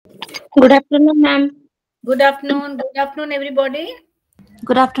Good afternoon, ma'am. Good afternoon. Good afternoon, everybody.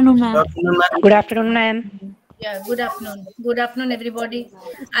 Good afternoon, ma'am. Good afternoon, ma'am. Yeah, good afternoon. Good afternoon, everybody.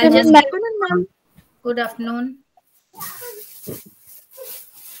 I'll Afternoon, just ma'am. give good afternoon.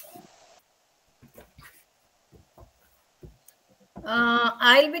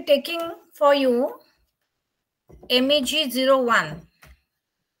 I'll be taking for you MEG-1.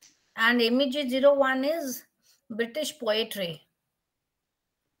 And MEG-1 is British poetry.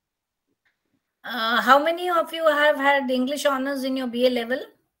 How many of you have had English honors in your BA level?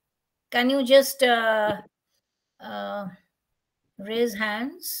 Can you just raise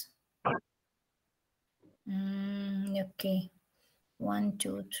hands? Okay. 1,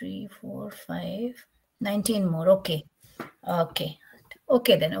 2, 3, 4, 5, 19 more. Okay. Okay.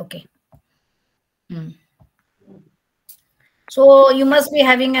 Okay, then. Okay. So you must be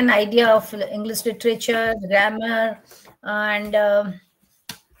having an idea of English literature, grammar, and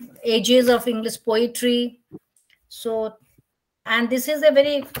ages of English poetry. So, and this is a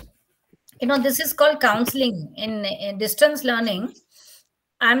very, this is called counseling in distance learning.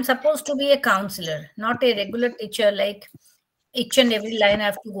 I'm supposed to be a counselor, not a regular teacher like each and every line I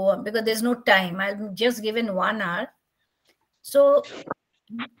have to go on because there's no time. I'm just given 1 hour. So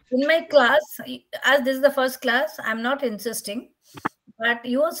in my class, as this is the first class, I'm not insisting, but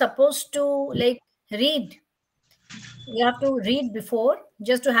you are supposed to like read. You have to read before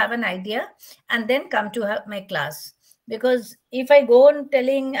just to have an idea and then come to my class. Because if I go on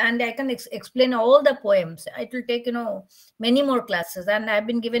telling and I can explain all the poems, it will take, many more classes. And I've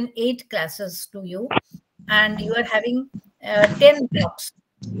been given 8 classes to you, and you are having 10 blocks.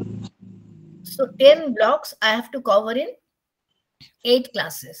 So 10 blocks I have to cover in 8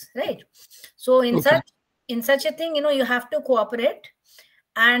 classes, right? So in such a thing, you have to cooperate.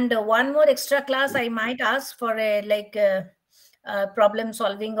 And one more extra class I might ask for a problem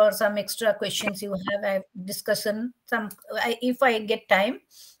solving or some extra questions you have discussion. If I get time,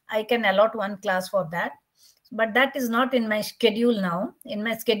 I can allot one class for that. But that is not in my schedule now. In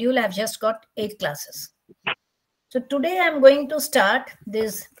my schedule, I've just got 8 classes. So today I'm going to start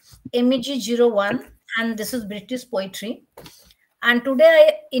this MEG-1, and this is British poetry. And today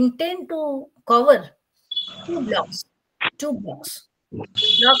I intend to cover 2 blocks. 2 blocks.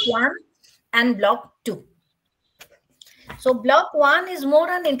 Block 1 and block 2. So block 1 is more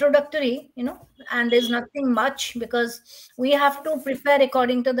an introductory, and there's nothing much because we have to prepare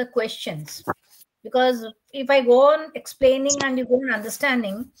according to the questions. Because if I go on explaining and you go on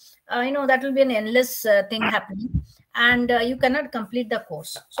understanding, that will be an endless thing happening, and you cannot complete the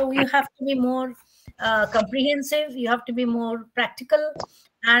course. So you have to be more comprehensive, you have to be more practical,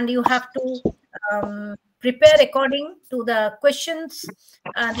 and you have to prepare according to the questions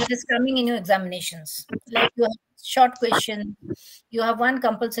that is coming in your examinations. Like you have short question, you have one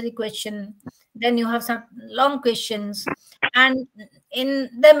compulsory question, then you have some long questions, and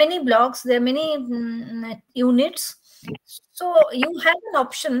in there are many blocks, there are many units. So you have an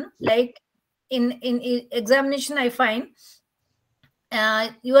option like in examination. I find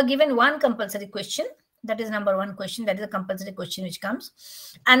you are given one compulsory question, that is number 1 question, that is a compulsory question which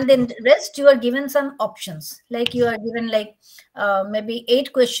comes, and then the rest you are given some options, like you are given like maybe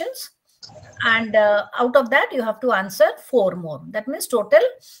 8 questions, and out of that you have to answer 4 more. That means total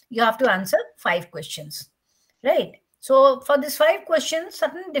you have to answer 5 questions, right? So for these 5 questions,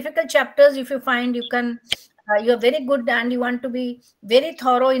 certain difficult chapters, if you find you can you're very good and you want to be very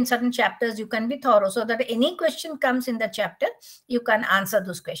thorough in certain chapters, you can be thorough, so that any question comes in the chapter, you can answer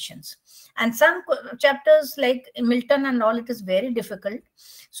those questions. And some chapters like Milton and all, it is very difficult.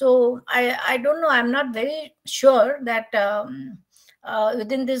 So I don't know, I'm not very sure that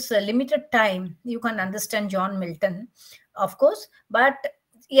within this limited time you can understand John Milton, of course. But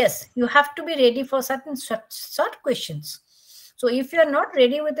yes, you have to be ready for certain short questions. So if you are not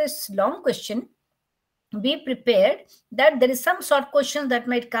ready with this long question, be prepared that there is some short questions that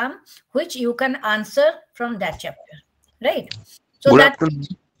might come which you can answer from that chapter, right? So Good that afternoon.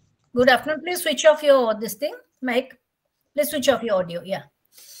 good afternoon. Please switch off your this thing, Mike. Please switch off your audio. Yeah.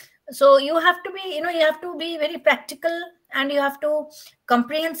 So you have to be, you have to be very practical, and you have to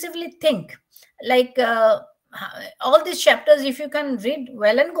comprehensively think. Like all these chapters, if you can read,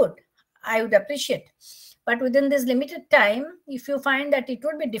 well and good, I would appreciate. But within this limited time, if you find that it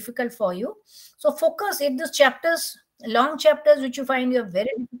would be difficult for you, so focus. If those chapters, long chapters which you find you are very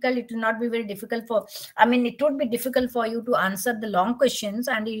difficult, it will not be very difficult for, it would be difficult for you to answer the long questions,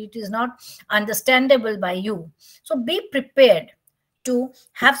 and it is not understandable by you. So be prepared to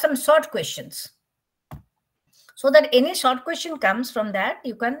have some short questions, so that any short question comes from that,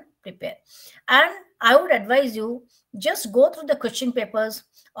 you can prepare. And I would advise you just go through the question papers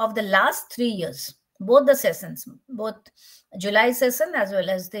of the last 3 years, both the sessions, both July session as well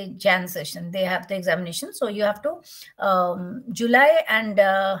as the Jan session. They have the examination. So you have to July and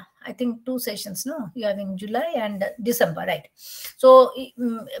I think 2 sessions. No, you have in July and December, right? So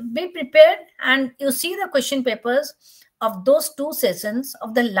be prepared, and you see the question papers of those 2 sessions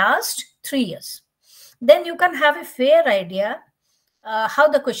of the last 3 years. Then you can have a fair idea how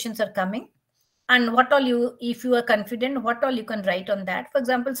the questions are coming, and what all you, if you are confident, what all you can write on that. For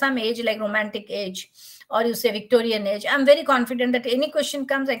example, some age like romantic age, or you say Victorian age, I'm very confident that any question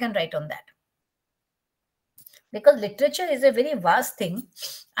comes, I can write on that, because literature is a very vast thing,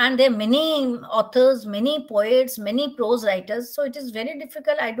 and there are many authors, many poets, many prose writers. So it is very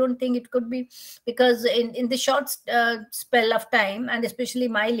difficult. I don't think it could be, because in the short spell of time, and especially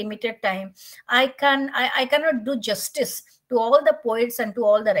my limited time, I cannot do justice to all the poets and to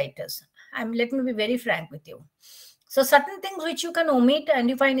all the writers. Let me be very frank with you. So certain things which you can omit and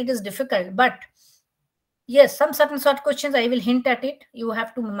you find it is difficult, but yes, some certain short questions I will hint at it. You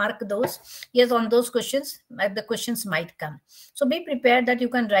have to mark those. Yes, on those questions, the questions might come. So be prepared that you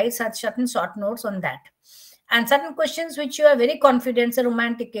can write such certain short notes on that. And certain questions which you are very confident, a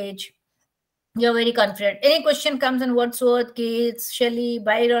romantic age, you're very confident. Any question comes in Wordsworth, Keats, Shelley,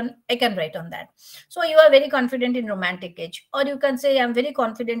 Byron, I can write on that. So you are very confident in romantic age. Or you can say, I'm very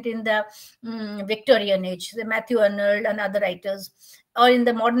confident in the Victorian age, the Matthew Arnold and other writers. Or in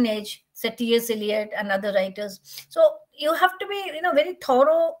the modern age, say T.S. Eliot and other writers. So you have to be, very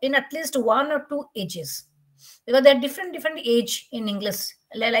thorough in at least 1 or 2 ages, because there are different age in English.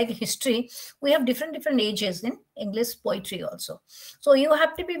 Like history, we have different ages in English poetry also. So you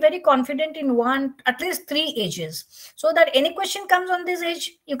have to be very confident in at least 3 ages, so that any question comes on this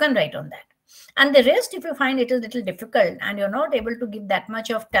age, you can write on that. And the rest, if you find it a little difficult and you're not able to give that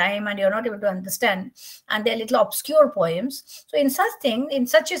much of time and you're not able to understand, and they're little obscure poems, so in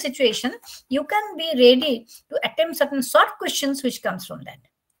such a situation, you can be ready to attempt certain short questions which comes from that.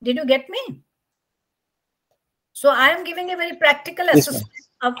 Did you get me? So I am giving a very practical assessment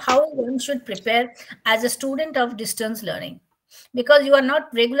of how one should prepare as a student of distance learning, because you are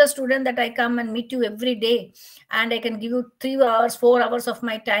not regular student that I come and meet you every day and I can give you 3 hours, 4 hours of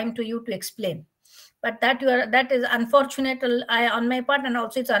my time to you to explain. But that is unfortunate on my part, and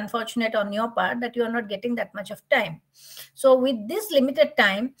also it's unfortunate on your part that you are not getting that much of time. So with this limited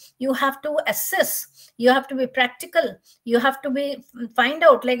time, you have to assess, you have to be practical, you have to find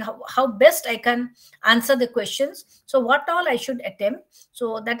out like how best I can answer the questions. So what all I should attempt.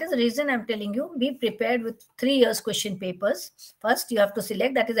 So that is the reason I'm telling you, be prepared with 3 years question papers. First, you have to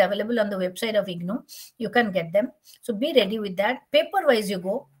select, that is available on the website of IGNOU. You can get them. So be ready with that. Paper wise you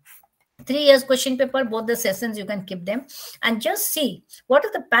go. 3 years question paper, both the sessions, you can keep them and just see what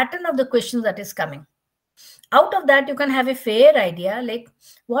is the pattern of the questions that is coming. Out of that, you can have a fair idea, like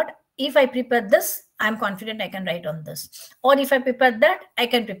what if I prepare this, I'm confident I can write on this. Or if I prepare that, I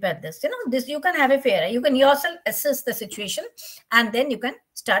can prepare this. This you can have a fair, you can yourself assess the situation and then you can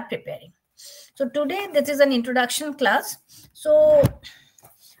start preparing. So today, this is an introduction class. So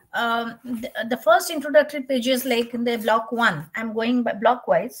the first introductory pages, like in the block 1, I'm going by block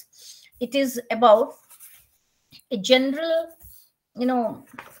wise. It is about a general,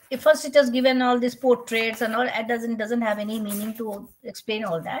 if first it has given all these portraits and all, it doesn't have any meaning to explain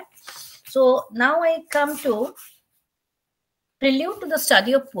all that. So now I come to prelude to the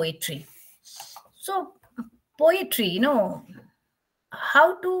study of poetry. So poetry,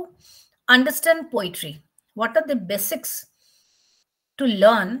 how to understand poetry. What are the basics to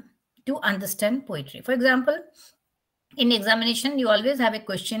learn to understand poetry? For example, in examination, you always have a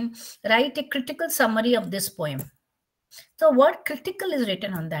question, write a critical summary of this poem. So what critical is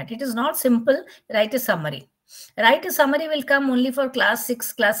written on that? It is not simple, write a summary. Write a summary will come only for class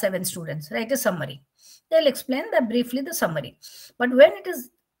 6, class 7 students. Write a summary. They'll explain that briefly the summary. But when it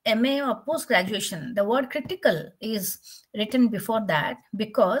is MA or post-graduation, the word critical is written before that,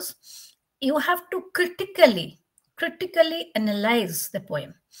 because you have to critically analyze the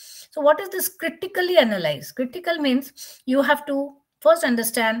poem. So what is this critically analyze? Critical means you have to first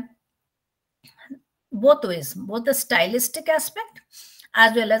understand both ways, both the stylistic aspect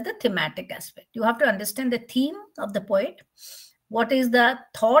as well as the thematic aspect. You have to understand the theme of the poet. What is the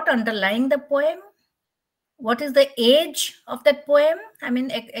thought underlying the poem? What is the age of that poem? I mean,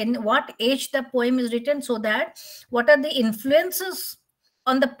 in what age the poem is written, so that what are the influences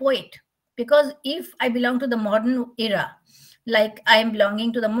on the poet? Because if I belong to the modern era, like I am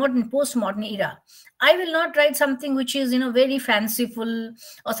belonging to the modern postmodern era, I will not write something which is very fanciful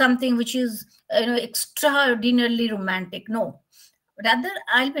or something which is extraordinarily romantic. No, Rather,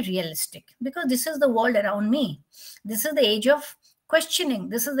 I'll be realistic, because this is the world around me. This is the age of questioning.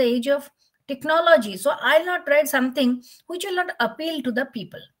 This is the age of technology. So I'll not write something which will not appeal to the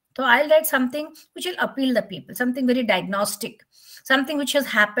people. So I'll write something which will appeal the people, something very diagnostic, something which has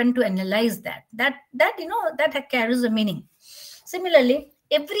happened to analyze that carries a meaning. Similarly,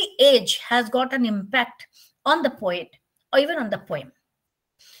 every age has got an impact on the poet or even on the poem.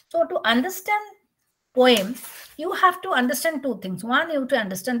 So to understand poem, you have to understand two things. One, you have to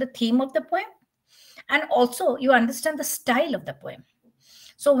understand the theme of the poem, and also you understand the style of the poem.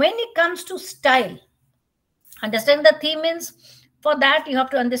 So when it comes to style, understand the theme means, for that you have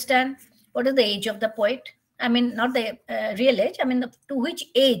to understand what is the age of the poet. I mean, not the real age. I mean, to which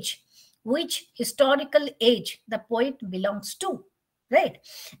age, which historical age the poet belongs to, right?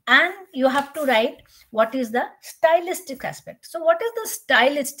 And you have to write what is the stylistic aspect. So what is the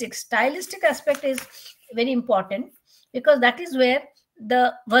stylistic aspect is very important, because that is where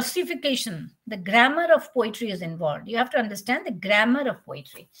the versification, the grammar of poetry is involved. You have to understand the grammar of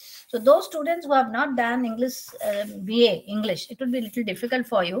poetry. So those students who have not done English, BA English, it will be a little difficult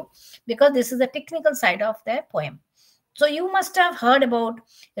for you, because this is the technical side of the poem. So you must have heard about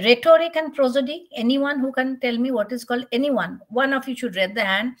rhetoric and prosody. Anyone who can tell me what is called? Anyone? One of you should raise the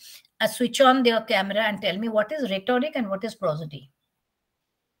hand, switch on their camera and tell me what is rhetoric and what is prosody.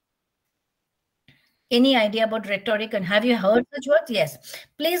 Any idea about rhetoric, and have you heard such words? Yes.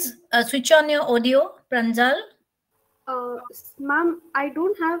 Please switch on your audio, Pranjal. Ma'am, I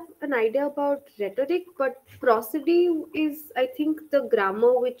don't have an idea about rhetoric, but prosody is, I think, the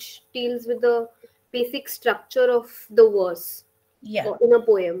grammar which deals with the basic structure of the verse in a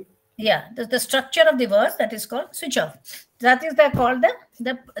poem. Yeah, the structure of the verse, that is called switch off. That is called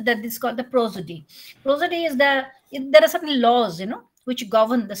that is called the prosody. Prosody is there are certain laws, which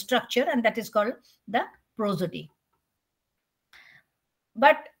govern the structure, and that is called the prosody.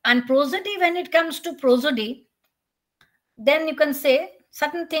 But and prosody, when it comes to prosody, then you can say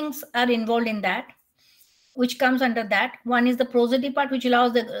certain things are involved in that, which comes under that. One is the prosody part, which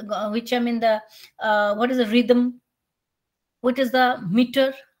allows what is the rhythm, what is the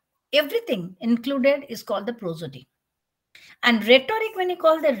meter, everything included is called the prosody. And rhetoric, when you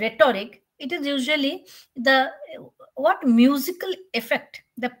call the rhetoric, it is usually what musical effect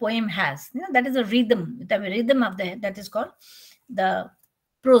the poem has. That is the rhythm of that is called the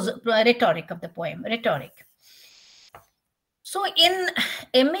rhetoric of the poem, rhetoric. So in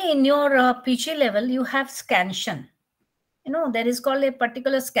MA, in your PG level, you have scansion. There is called a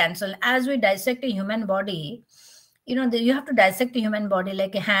particular scansion. As we dissect a human body, you have to dissect a human body,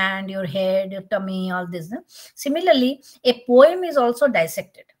 like a hand, your head, your tummy, all this. Similarly, a poem is also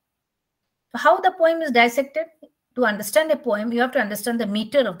dissected. So how the poem is dissected? To understand a poem, you have to understand the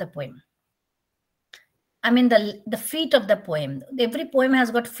meter of the poem. I mean, the feet of the poem. Every poem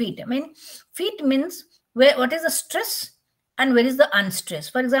has got feet. I mean, feet means what is the stress and where is the unstress.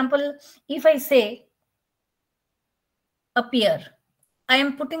 For example, if I say appear, I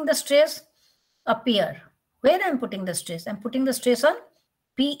am putting the stress appear. Where I'm putting the stress? I'm putting the stress on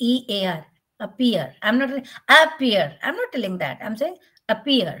P-E-A-R, appear. I'm not telling that. I'm saying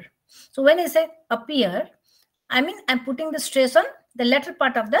appear. So when I say appear, I mean I'm putting the stress on the latter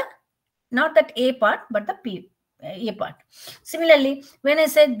part of not that A part, but the A part. Similarly, when I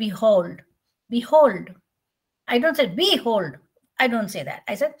said behold, I don't say behold. I don't say that.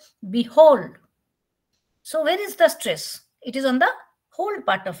 I said behold. So where is the stress? It is on the whole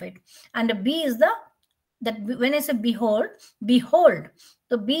part of it. And the B is that when I say behold,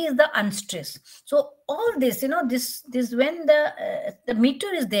 the B is the unstressed. So all this, this when the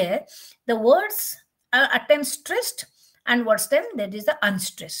meter is there, the words are at times stressed, and words then there is the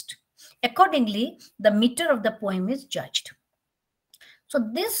unstressed. Accordingly, the meter of the poem is judged. So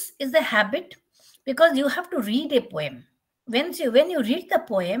this is the habit, because you have to read a poem. When you read the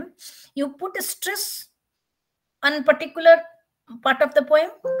poem, you put a stress on particular part of the poem,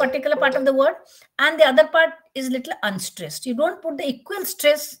 particular part of the word, and the other part is little unstressed. You don't put the equal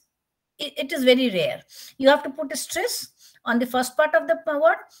stress. It is very rare. You have to put a stress on the first part of the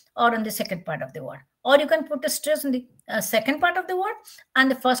word or on the second part of the word, or you can put a stress on the second part of the word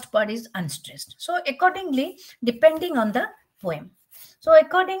and the first part is unstressed. So accordingly, depending on the poem. So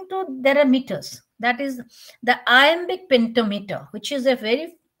according to, there are meters. That is the iambic pentameter, which is a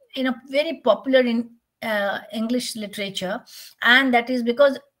very popular in English literature, and that is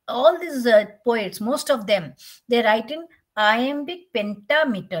because all these poets, most of them, they write in iambic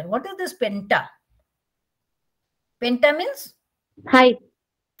pentameter. What is this penta? Penta means Five.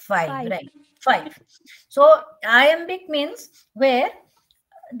 Right? 5. So iambic means where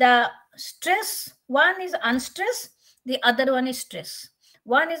the stress one is unstressed the other one is stress.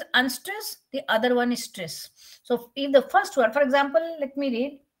 One is unstressed, the other one is stress. So if the first one, for example, let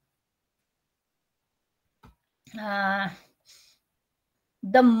me read.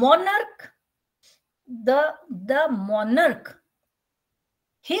 The monarch, the monarch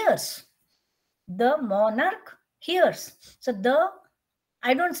hears. The monarch hears. So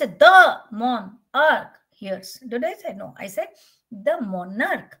I don't say the monarch hears. Did I say? No, I said the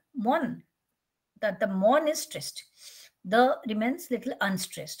monarch. The mon is stressed. The remains little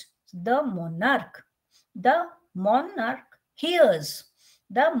unstressed. The monarch hears.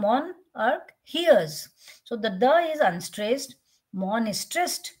 The monarch hears. So the is unstressed, mon is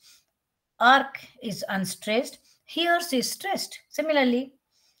stressed, arc is unstressed, hears is stressed. Similarly,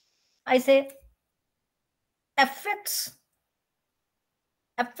 I say affects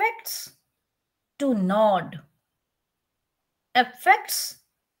to nod. Affects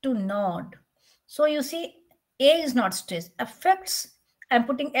to nod. So you see, A is not stressed. Affects, I'm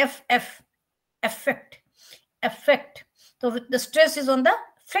putting affect. So the stress is on the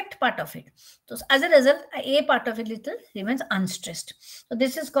effect part of it. So as a result, A part of it little remains unstressed. So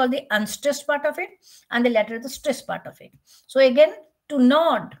this is called the unstressed part of it, and the latter is the stress part of it. So again, to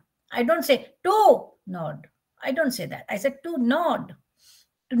nod. I don't say to nod. I don't say that. I said to nod.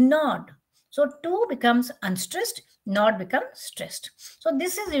 To nod. So to becomes unstressed, nod becomes stressed. So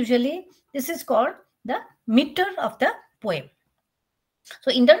this is called the meter of the poem.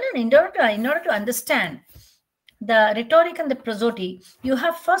 So in order to understand the rhetoric and the prosody, you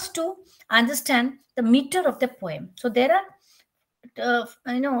have first to understand the meter of the poem. So there are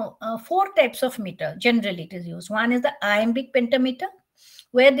 4 types of meter. Generally it is used. One is the iambic pentameter,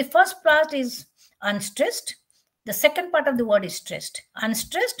 where the first part is unstressed, the second part of the word is stressed.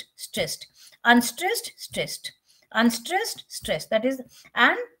 Unstressed, stressed. Unstressed, stressed. Unstressed, stressed. That is,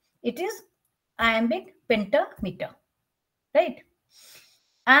 and it is iambic pentameter, right?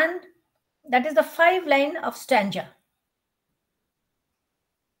 And that is the 5-line of stanza.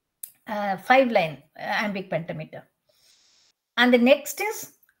 5-line iambic pentameter. And the next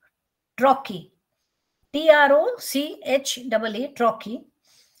is trochee. TROCHEE, trochee,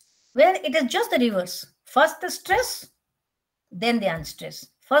 where it is just the reverse. First the stress, then the unstress.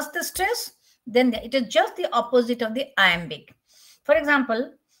 First the stress, then it is just the opposite of the iambic. For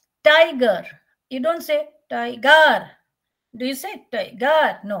example, tiger. You don't say tiger. Do you say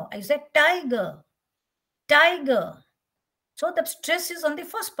tiger? No, I say tiger. Tiger. So the stress is on the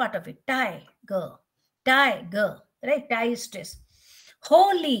first part of it. Tiger. Tiger. Right? Tie is stress.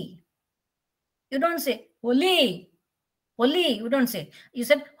 Holy. You don't say holy. Holy. You don't say. You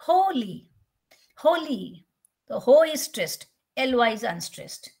said holy. Holy. The ho is stressed. Ly is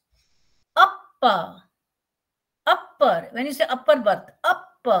unstressed. Upper. Upper. When you say upper berth,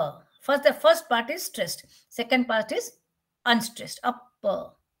 upper. First, the first part is stressed. Second part is unstressed.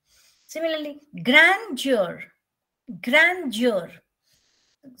 Upper. Similarly, grandeur. Grandeur.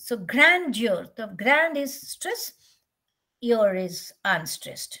 So grandeur. The grand is stress. Ur is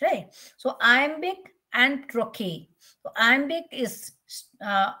unstressed. Right? So iambic and trochee. So iambic is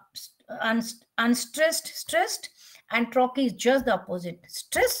unstressed, stressed, and trochee is just the opposite.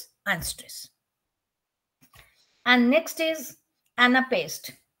 Stress, unstress. And next is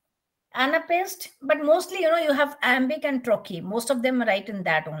anapaest. Anapaest, but mostly, you have iambic and trochee. Most of them write in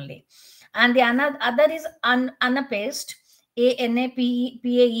that only. And the other is anapaest,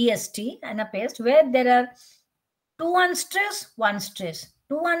 ANAPAEST, anapaest, where there are 2 unstress, 1 stress,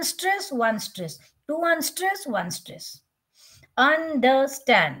 2 unstress, 1 stress, 2 unstress, 1 stress.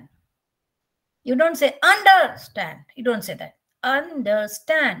 Understand. You don't say understand. You don't say that.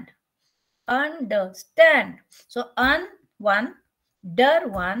 Understand. Understand. So one, der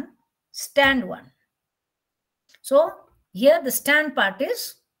one, stand one. So here the stand part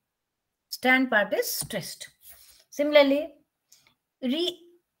is stressed. Similarly, reappear.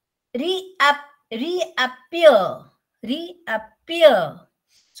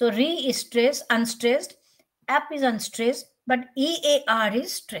 So re is stressed, unstressed, ap is unstressed, but EAR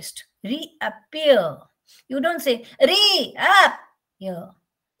is stressed. Reappear. You don't say reappear.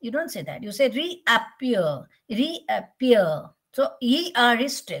 You don't say that. You say reappear. Reappear. So ER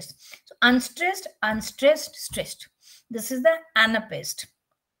is stressed. So unstressed, unstressed, stressed. This is the anapaest.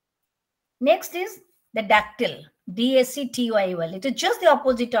 Next is the dactyl. DACTYL. It is just the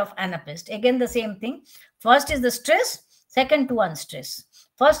opposite of anapaest. Again, the same thing. First is the stress, second to unstress.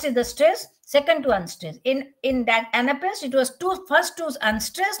 First is the stress, second to unstress. In that anapaest, it was first to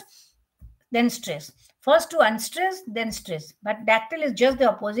unstressed, then stress. First to unstressed, then stress. But dactyl is just the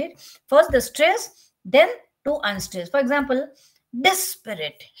opposite. First the stress, then to unstressed. For example,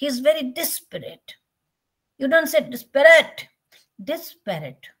 desperate. He is very desperate. You don't say disparate,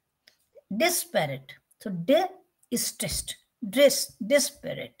 disparate, disparate. So de is stressed,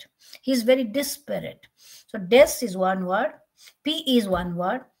 disparate. He is very disparate. So des is one word, p is one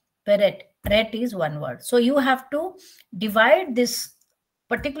word, parrot, ret is one word. So you have to divide this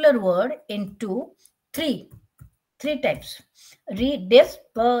particular word into three types. Read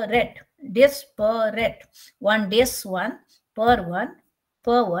disparate, disparate. One des one, per one,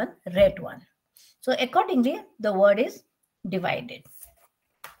 ret one. So accordingly, the word is divided.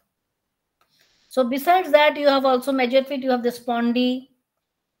 So besides that, you have also measured fit. You have the spondy,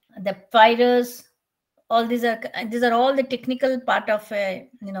 the pyrus. All these are all the technical part of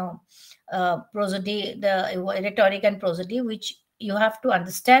prosody, the rhetoric and prosody, which you have to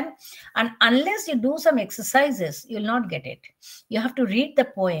understand. And unless you do some exercises, you'll not get it. You have to read the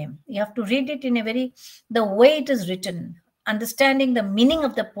poem. You have to read it in the way it is written, understanding the meaning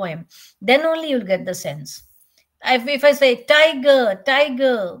of the poem. Then only you'll get the sense. If I say tiger,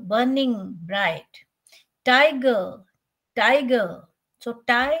 tiger, burning bright, tiger, tiger. So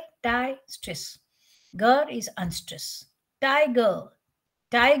tie, stress. Ger is unstressed. Tiger,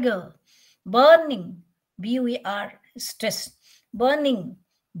 tiger, burning, B-U-E-R, stress. Burning,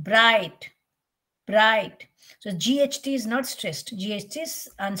 bright, bright. So GHT is not stressed. GHT is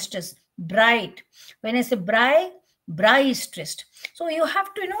unstressed. Bright. When I say bri is stressed. So you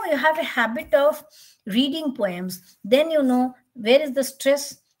have to, you have a habit of reading poems. Then you know where is the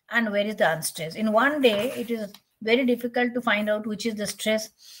stress and where is the unstressed. In one day, it is very difficult to find out which is the stress.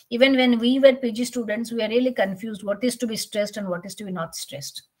 Even when we were PG students, we are really confused what is to be stressed and what is to be not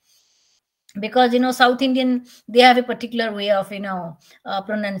stressed. Because South Indian, they have a particular way of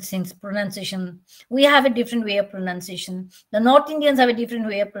pronunciation. We have a different way of pronunciation. The North Indians have a different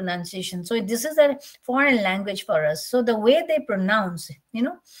way of pronunciation. So this is a foreign language for us. So the way they pronounce,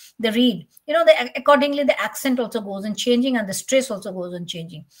 the read, accordingly the accent also goes on changing, and the stress also goes on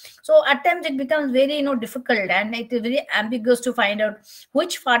changing. So at times it becomes very difficult, and it is very ambiguous to find out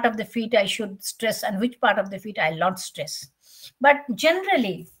which part of the feet I should stress and which part of the feet I'll not stress. But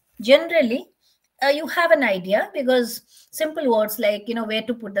generally you have an idea, because simple words like where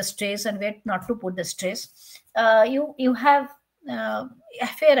to put the stress and where not to put the stress, you have a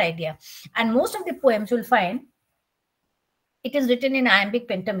fair idea. And most of the poems you'll find it is written in iambic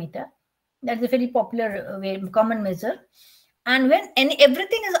pentameter. That's a very popular way, common measure. And when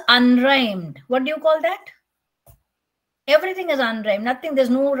everything is unrhymed, what do you call that? Everything is unrhymed, nothing, there's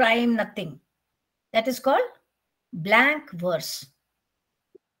no rhyme, nothing. That is called blank verse.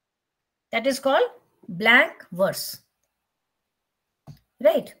 That is called blank verse,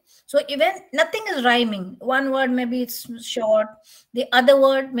 right? So even nothing is rhyming. One word maybe it's short, the other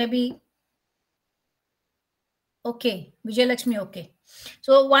word maybe okay, Vijayalakshmi, okay.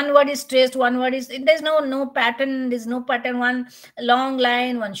 So one word is stressed, one word is, there's no pattern, there's no pattern. One long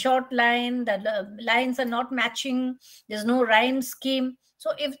line, one short line, the lines are not matching, there's no rhyme scheme.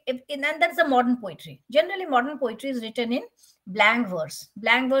 So and that's the modern poetry. Generally, modern poetry is written in blank verse.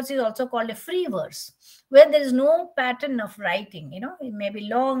 Blank verse is also called a free verse, where there is no pattern of writing. It may be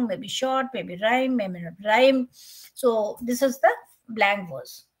long, maybe short, maybe rhyme, maybe not rhyme. So this is the blank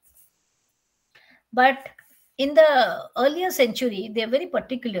verse. But in the earlier century, they're very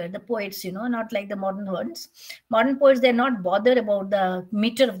particular, the poets, not like the modern ones. Modern poets, they're not bothered about the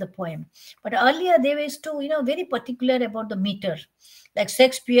meter of the poem. But earlier, they used to, very particular about the meter. Like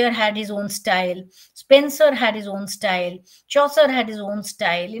Shakespeare had his own style, Spencer had his own style, Chaucer had his own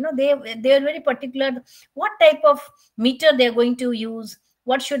style. They are very particular what type of meter they're going to use,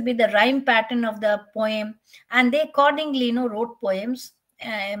 what should be the rhyme pattern of the poem, and they accordingly, wrote poems.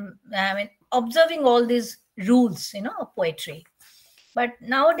 Observing all these rules, of poetry. But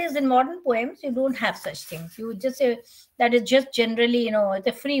nowadays in modern poems, you don't have such things. You just say that is just generally, it's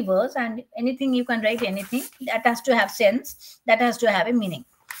a free verse, and anything you can write, anything that has to have sense, that has to have a meaning.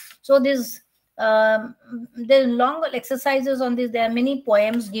 So there's long exercises on this. There are many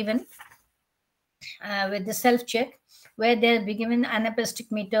poems given with the self-check, where they'll be given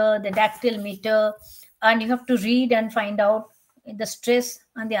anapestic meter, the dactyl meter, and you have to read and find out the stress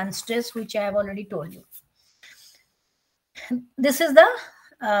and the unstress, which I have already told you. This is the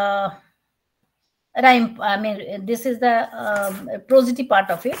rhyme. This is the prosody part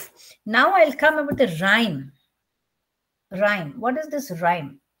of it. Now I'll come about the rhyme. Rhyme. What is this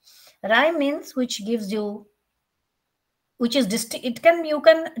rhyme? Rhyme means which gives you, which is you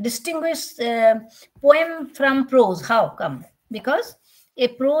can distinguish poem from prose. How come? Because a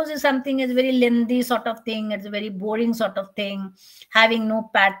prose is something is very lengthy sort of thing. It's a very boring sort of thing, having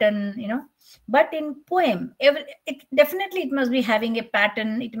no pattern, But in poem, it must be having a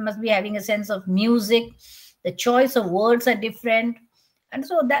pattern. It must be having a sense of music. the choice of words are different, and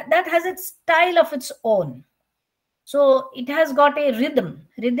so that has its style of its own. So it has got a rhythm.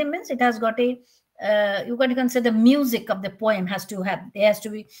 Rhythm means it has got a you got to consider the music of the poem has to have, there has to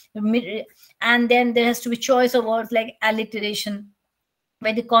be, and then there has to be choice of words like alliteration,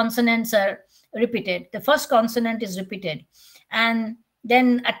 where the consonants are repeated. The first consonant is repeated, and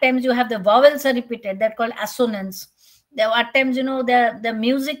then at times you have the vowels are repeated. They're called assonance. There are at times, the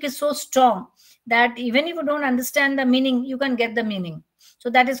music is so strong that even if you don't understand the meaning, you can get the meaning. So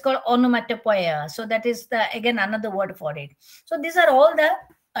that is called onomatopoeia. So that is again another word for it. So these are all the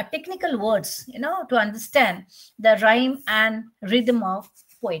technical words, to understand the rhyme and rhythm of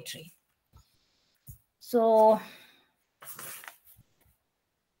poetry. So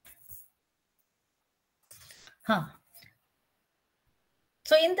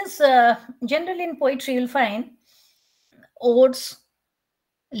so in this, generally in poetry, you'll find odes,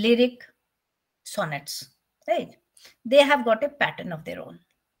 lyric, sonnets, right? They have got a pattern of their own.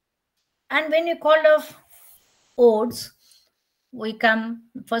 And when you call of odes, we come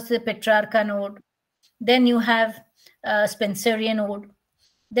first the Petrarchan ode, then you have Spenserian ode,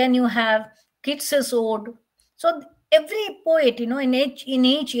 then you have Keats's ode. So every poet, in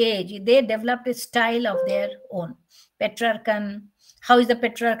each age, they developed a style of their own. Petrarchan, how is the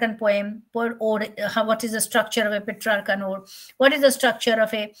Petrarchan poem or ode? What is the structure of a Petrarchan ode? What is the structure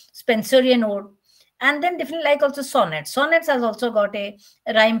of a Spenserian ode? And then different, like also sonnets. Sonnets has also got a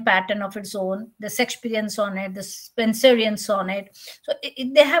rhyme pattern of its own. The Shakespearean sonnet, the Spenserian sonnet. So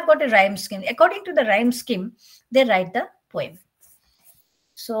they have got a rhyme scheme. According to the rhyme scheme, they write the poem.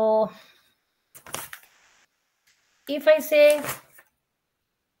 So if I say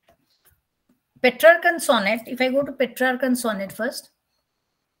Petrarchan sonnet, if I go to Petrarchan sonnet first,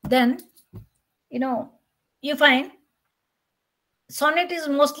 then, you find sonnet is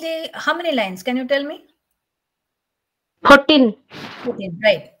mostly how many lines? Can you tell me? 14. 14,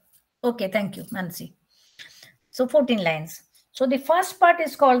 right. Okay, thank you, Nancy. So 14 lines. So the first part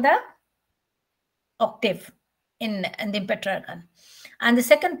is called the octave in the Petrarchan. And the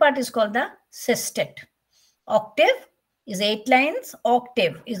second part is called the sestet. Octave is 8 lines,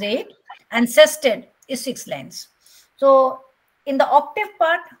 octave is 8, and sestet is 6 lines. So in the octave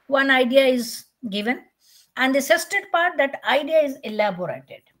part, one idea is given, and the sestet part, that idea is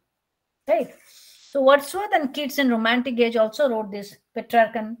elaborated, right? So Wordsworth and Keats in Romantic Age also wrote this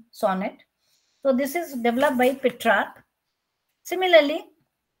Petrarchan sonnet. So this is developed by Petrarch. Similarly,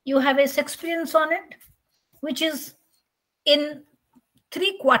 you have a Shakespearean sonnet, which is in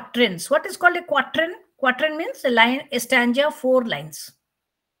 3 quatrains. What is called a quatrain? Quatrain means a stanza of 4 lines.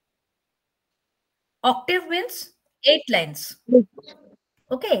 Octave means 8 lines.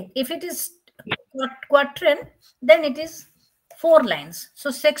 Okay, if it is quatrain, then it is 4 lines. So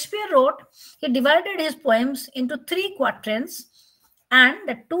Shakespeare wrote, he divided his poems into 3 quatrains, and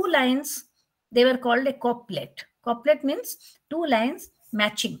the 2 lines, they were called a couplet. Couplet means 2 lines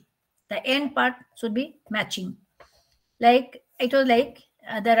matching. The end part should be matching. Like, it was like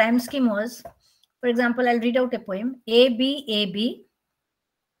the rhyme scheme was, for example, I'll read out a poem. A, B, A, B,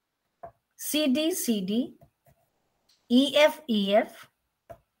 C, D, C, D, E, F, E, F,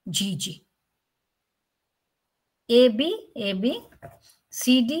 G, G. A, B, A, B,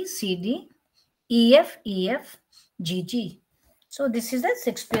 C, D, C, D, E, F, E, F, G, G. So this is the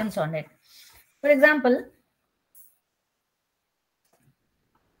Shakespearean sonnet. For example,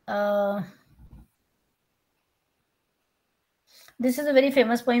 this is a very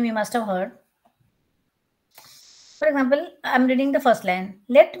famous poem you must have heard. For example, I'm reading the first line.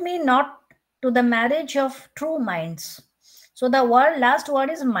 Let me not to the marriage of true minds. So the last word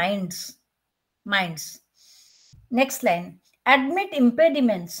is minds. Minds. Next line. Admit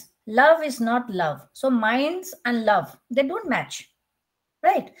impediments. Love is not love. So minds and love, they don't match.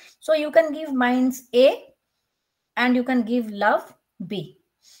 Right? So you can give minds A and you can give love B.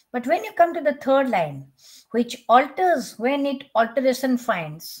 But when you come to the third line, which alters when it alteration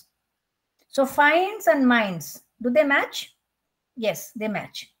finds. So finds and minds, do they match? Yes, they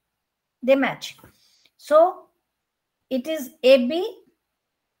match. They match. So it is AB,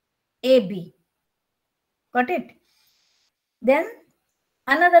 AB. Got it? Then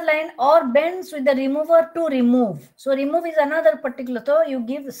another line, or bends with the remover to remove. So remove is another particular. So you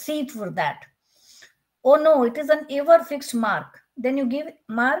give C for that. Oh no, it is an ever fixed mark. Then you give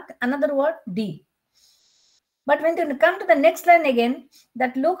mark, another word, D. But when you come to the next line again,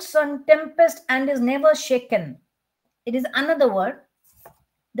 that looks on tempest and is never shaken. It is another word,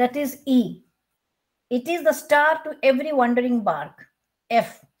 that is E. It is the star to every wandering bark,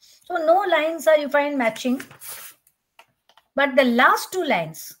 F. So no lines are you find matching. But the last 2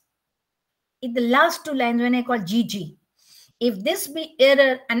 lines, in the last two lines when I call GG, if this be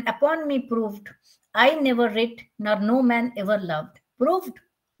error and upon me proved, I never writ nor no man ever loved. Proved,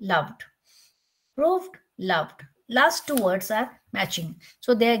 loved. Proved, loved. Last two words are matching.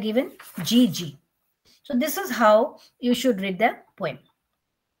 So they are given GG. So this is how you should read the poem.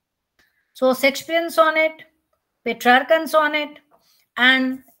 So Shakespearean sonnet, Petrarchan sonnet,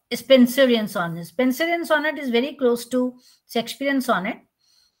 and Spenserian sonnet. Spenserian sonnet is very close to Shakespearean sonnet.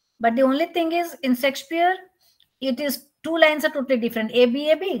 But the only thing is, in Shakespeare, it is two lines are totally different. A,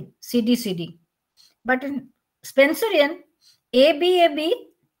 B, A, B, C, D, C, D. But in Spenserian, A, B, A,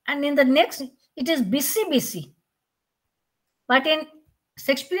 B, and in the next, it is B, C, B, C. But in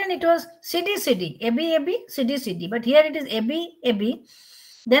Shakespearean, it was C, D, C, D. A, B, A, B, C, D, C, D. But here it is A, B, A, B,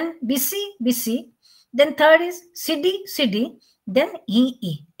 then B, C, B, C. Then third is C, D, C, D. Then E,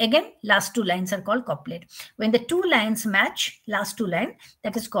 E. Again, last two lines are called couplet. When the two lines match, last two lines,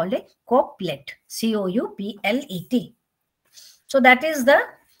 that is called a couplet. C-O-U-P-L-E-T. So that is the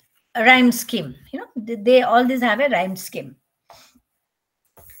rhyme scheme. You know, they all these have a rhyme scheme.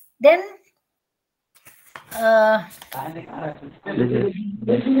 Then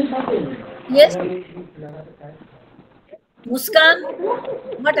yes,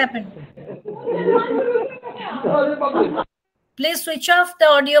 Muskan, what happened? Please switch off the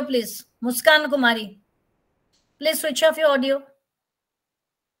audio, please. Muskan Kumari, please switch off your audio.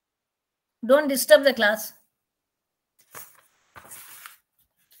 Don't disturb the class.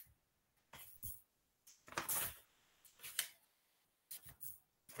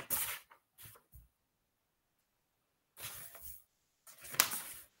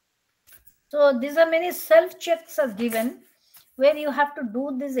 So these are many self-checks are given where you have to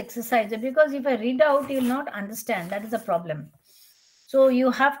do this exercise, because if I read out, you will not understand. That is the problem. So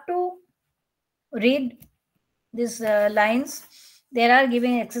you have to read these lines. There are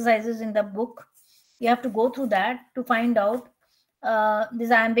giving exercises in the book. You have to go through that to find out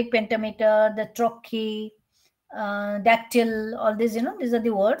this iambic pentameter, the trochee, dactyl, all these, you know, these are the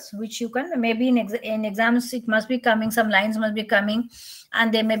words which you can, maybe in exams it must be coming, some lines must be coming,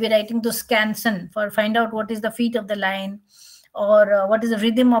 and they may be writing to scanson for find out what is the feet of the line, or what is the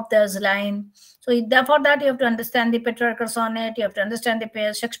rhythm of this line. So therefore that you have to understand the Petrarchan sonnet, you have to understand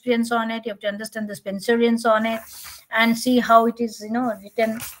the Shakespearean sonnet, you have to understand the Spenserian sonnet, and see how it is, you know,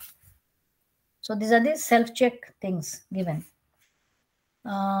 written. So these are the self-check things given.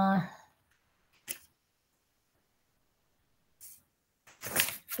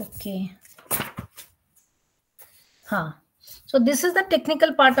 Okay. So this is the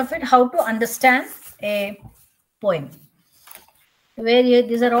technical part of it, how to understand a poem. Where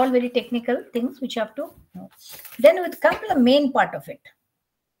these are all very technical things which you have to know. Then we come to the main part of it.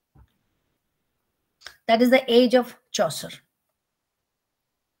 That is the age of Chaucer.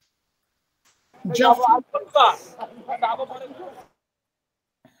 What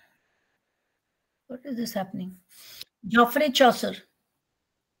is this happening? Geoffrey Chaucer.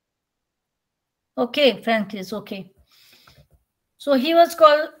 Okay, Francis, okay. So he was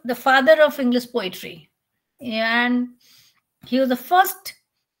called the father of English poetry. And he was the first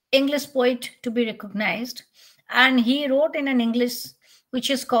English poet to be recognized. And he wrote in an English which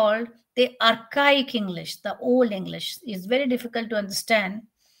is called the archaic English, the old English. It's very difficult to understand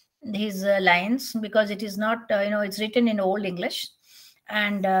his lines because it is not, it's written in old English.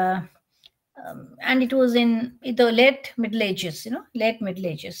 And it was in the late Middle Ages, late Middle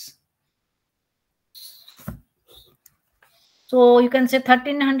Ages. So you can say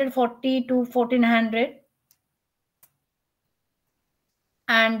 1340 to 1400.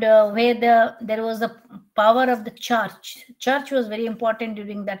 And where there was the power of the church. Church was very important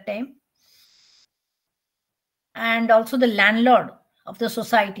during that time. And also the landlord of the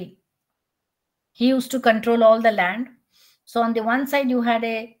society. He used to control all the land. So on the one side, you had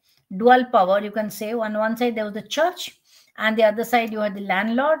a dual power, you can say. On one side, there was the church. And the other side, you had the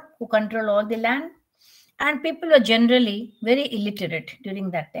landlord who controlled all the land. And people were generally very illiterate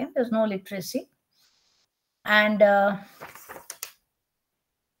during that time. There was no literacy. And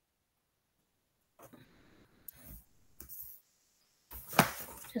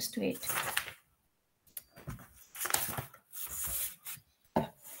just wait.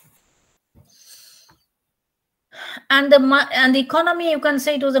 And the economy, you can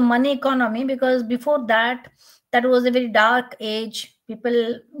say it was a money economy, because before that was a very dark age.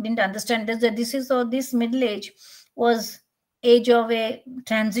 People didn't understand this middle age was age of a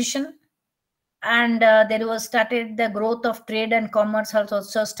transition, and there was started the growth of trade and commerce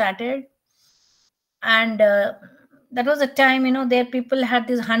also started, and that was a time there people had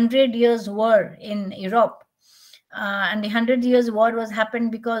this 100 years war in Europe, And the 100 Years' War was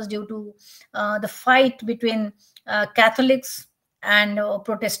happened because due to the fight between Catholics and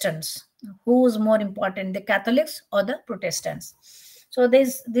Protestants. Who was more important, the Catholics or the Protestants? So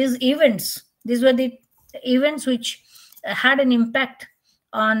these events, these were the events which had an impact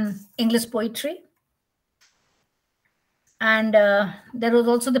on English poetry. And there was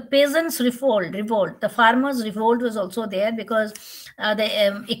also the peasants' revolt. The farmers' revolt was also there because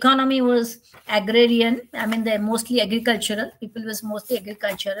the economy was agrarian. I mean, they're mostly agricultural. People was mostly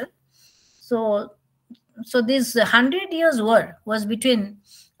agricultural. So this 100 Years' War was between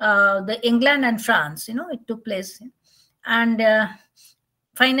the England and France. It took place, and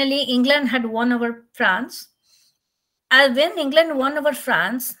finally England had won over France. And when England won over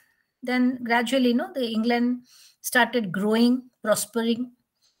France, then gradually, the England started growing, prospering,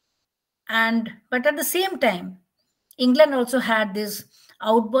 but at the same time, England also had this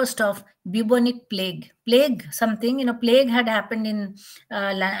outburst of bubonic plague. Plague had happened in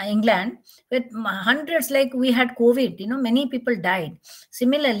England with hundreds, like we had COVID, many people died.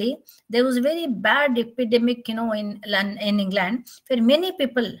 Similarly, there was a very bad epidemic, in England where many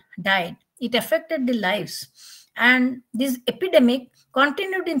people died. It affected the lives. And this epidemic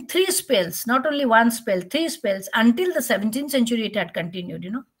continued in 3 spells, not only 1 spell, 3 spells, until the 17th century it had continued,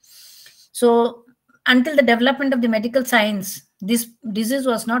 So until the development of the medical science, this disease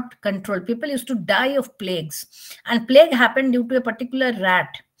was not controlled. People used to die of plagues. And plague happened due to a particular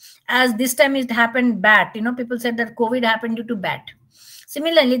rat. As this time it happened bat. People said that COVID happened due to bat.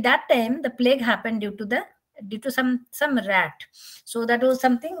 Similarly, that time the plague happened due to some rat. So that was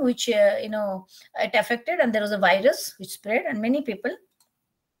something which it affected, and there was a virus which spread, and many people,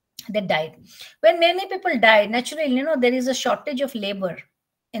 they died. When many people died, naturally, there is a shortage of labor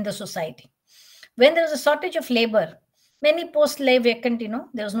in the society. When there was a shortage of labor, many posts lay vacant.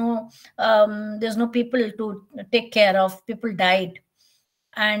 There's no people to take care of. People died,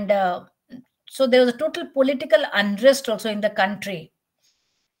 and so there was a total political unrest also in the country.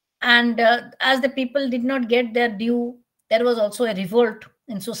 And as the people did not get their due, there was also a revolt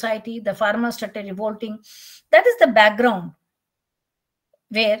in society. The farmers started revolting. That is the background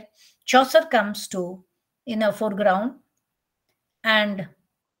where Chaucer comes to in a foreground, and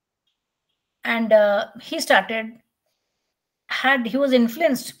he was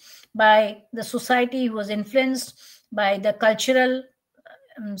influenced by the society. He was influenced by the cultural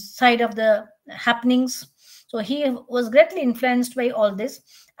side of the happenings. So he was greatly influenced by all this,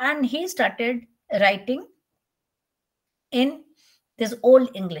 and he started writing in this Old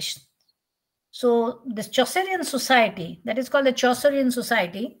English. So this Chaucerian society, that is called the Chaucerian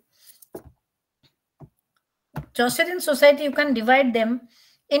society. Chaucerian society, you can divide them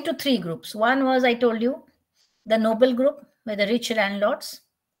into 3 groups. One was, I told you, the noble group, where the rich landlords.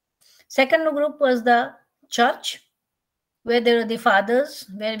 Second group was the church, where there were the fathers,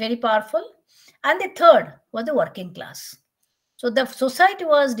 very, very powerful. And the third was the working class. So the society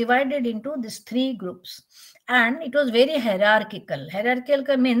was divided into these 3 groups, and it was very hierarchical.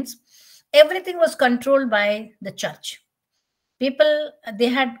 Hierarchical means everything was controlled by the church. People, they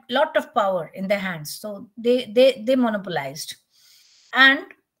had a lot of power in their hands, so they monopolized. And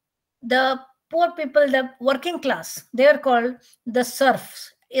the poor people, the working class, they are called the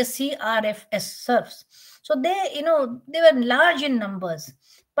serfs, SCRFS, serfs. So they were large in numbers,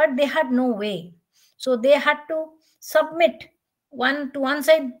 but they had no way. So they had to submit one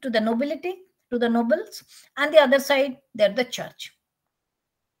side to the nobility, to the nobles, and the other side, they're the church.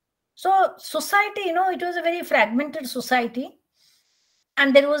 So society, it was a very fragmented society,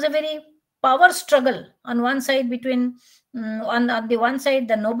 and there was a very power struggle on one side between on the one side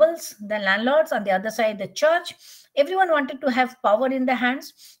the nobles, the landlords, on the other side the church. Everyone wanted to have power in their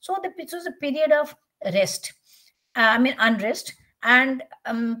hands. So it was a period of unrest, and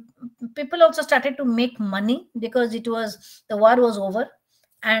people also started to make money because the war was over.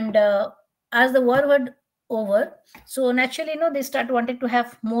 And as the war was over, so naturally, they wanted to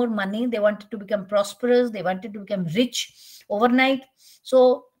have more money. They wanted to become prosperous. They wanted to become rich overnight.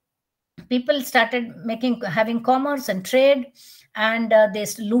 So people started having commerce and trade, and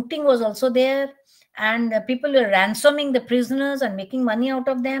this looting was also there, and people were ransoming the prisoners and making money out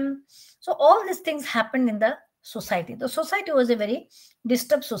of them. So all these things happened in the society. The society was a very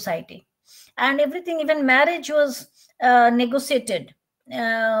disturbed society, and everything, even marriage, was negotiated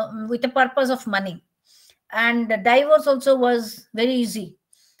with the purpose of money, and the divorce also was very easy.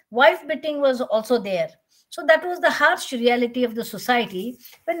 Wife beating was also there. So that was the harsh reality of the society,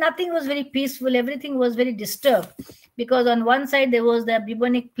 where nothing was very peaceful. Everything was very disturbed because on one side there was the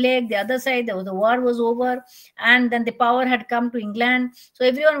bubonic plague, the other side there was the war was over, and then the power had come to England. So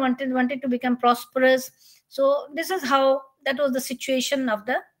everyone wanted to become prosperous. So this is how that was the situation of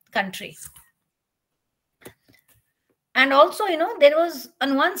the country. And also, there was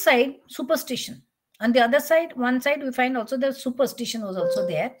on one side superstition. On the other side, one side we find also the superstition was also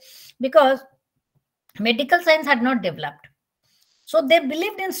there, because medical science had not developed. So they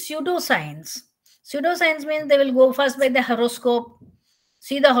believed in pseudoscience. Pseudoscience means they will go first by the horoscope,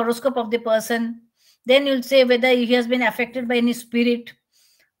 see the horoscope of the person. Then you'll say whether he has been affected by any spirit,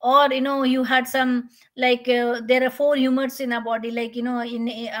 or you had some, like there are 4 humors in our body, like in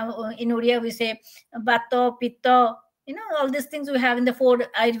Odia we say Bato, Pitta, all these things we have in the 4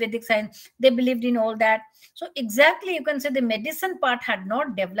 Ayurvedic science. They believed in all that. So exactly, you can say the medicine part had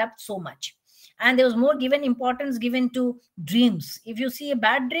not developed so much, and there was more importance given to dreams. If you see a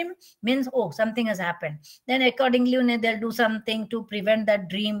bad dream, means something has happened, then accordingly they'll do something to prevent that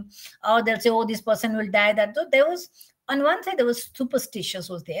dream, or they'll say this person will die. That so there was, on one side there was superstition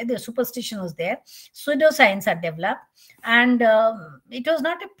was there, pseudoscience had developed, and it was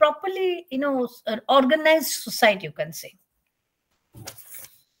not a properly organized society, you can say.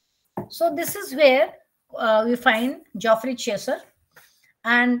 So this is where we find Geoffrey Chaucer,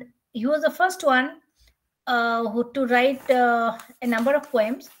 and he was the first one who to write a number of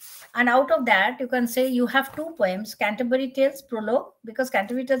poems. And out of that, you can say you have 2 poems, Canterbury Tales prologue, because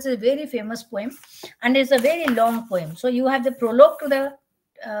Canterbury Tales is a very famous poem and it's a very long poem. So you have the prologue to the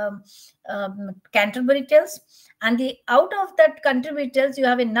Canterbury Tales, and out of that Canterbury Tales you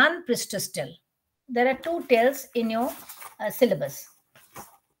have a non-priestess tale. There are 2 tales in your syllabus.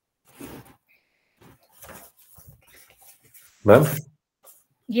 Ma'am?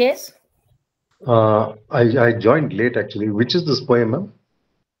 Yes? I joined late actually. Which is this poem, ma'am?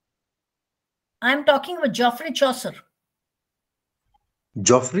 I'm talking about Geoffrey Chaucer.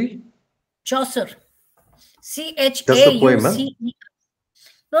 Geoffrey? Chaucer. C-H-A-U-C-E. That's the poem, ma'am?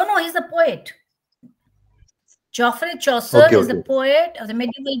 No, he's the poet. Geoffrey Chaucer is the poet of the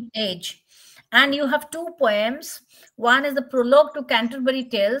medieval age. And you have 2 poems. One is the prologue to Canterbury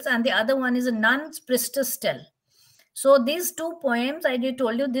Tales, and the other one is a nun's priestess tale. So these 2 poems, I did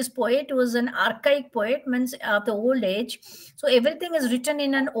told you, this poet was an archaic poet, means of the old age. So everything is written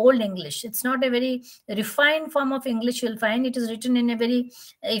in an old English. It's not a very refined form of English you'll find. It is written in a very,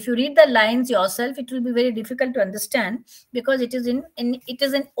 if you read the lines yourself, it will be very difficult to understand, because it is in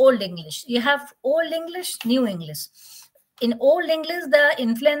old English. You have old English, new English. In old English, the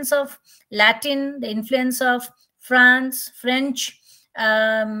influence of Latin, the influence of France, French,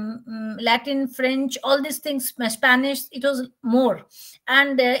 Latin, French, all these things, Spanish, it was more,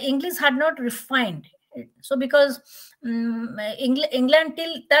 and English had not refined. So because England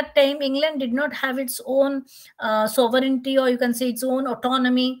till that time, England did not have its own sovereignty, or you can say its own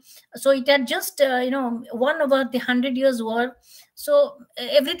autonomy. So it had just won over the 100 years war. So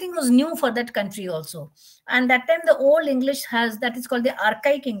everything was new for that country also, and that time the old English that is called the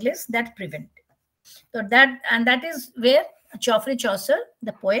archaic English, that prevailed. So that is where Geoffrey Chaucer,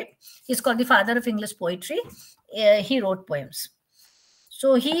 the poet, he's called the father of English poetry. He wrote poems.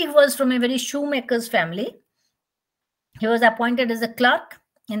 So he was from a very shoemaker's family. He was appointed as a clerk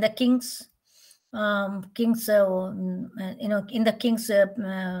in the king's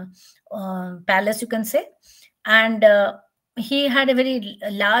palace, you can say, and he had a very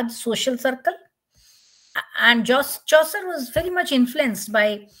large social circle. And Chaucer was very much influenced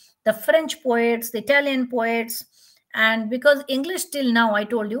by the French poets, the Italian poets. And because English till now, I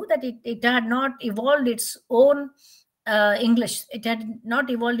told you that it had not evolved its own English. It had not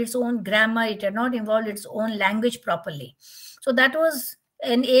evolved its own grammar. It had not evolved its own language properly. So that was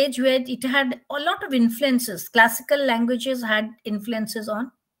an age where it had a lot of influences. Classical languages had influences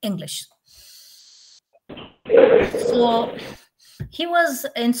on English. So he was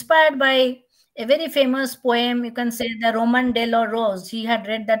inspired by a very famous poem, you can say the Roman de la Rose. He had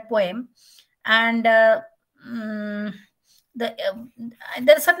read that poem, and there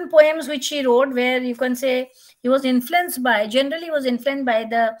are certain poems which he wrote where you can say he was influenced by, generally was influenced by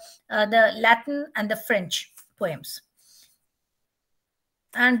the Latin and the French poems.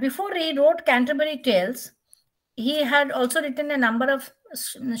 And before he wrote Canterbury Tales, he had also written a number of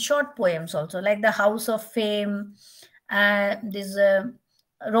short poems also, like the House of Fame, this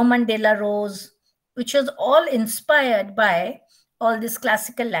Roman de la Rose, which was all inspired by all these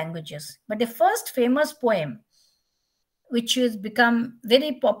classical languages. But the first famous poem, which has become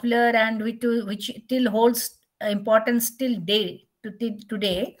very popular and which still holds importance till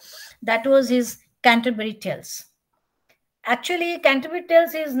today, that was his Canterbury Tales. Actually, Canterbury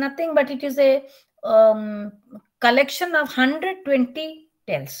Tales is nothing but it is a collection of 120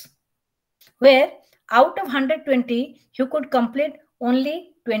 tales, where out of 120, you could complete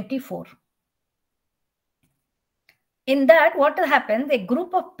only 24. In that, what happened? A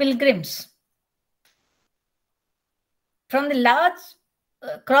group of pilgrims from the large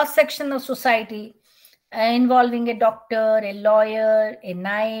cross-section of society involving a doctor, a lawyer, a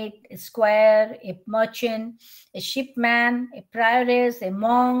knight, a squire, a merchant, a shipman, a prioress, a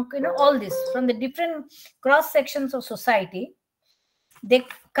monk, all this from the different cross-sections of society, they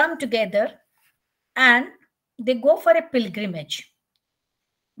come together and they go for a pilgrimage.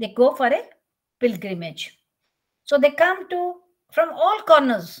 They go for a pilgrimage. So they come from all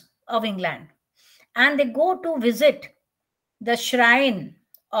corners of England and they go to visit the shrine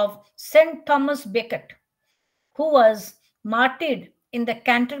of St. Thomas Becket, who was martyred in the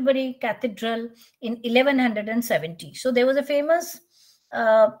Canterbury Cathedral in 1170. So there was a famous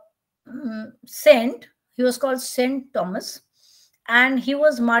saint. He was called St. Thomas, and he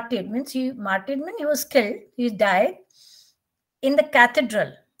was martyred. Means he was killed. He died in the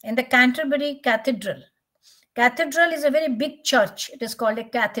cathedral, in the Canterbury Cathedral. Cathedral is a very big church. It is called a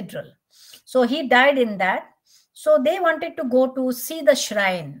cathedral. So he died in that. So they wanted to go to see the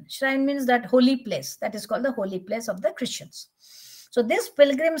shrine. Shrine means that holy place. That is called the holy place of the Christians. So these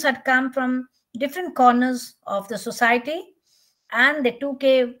pilgrims had come from different corners of the society and they took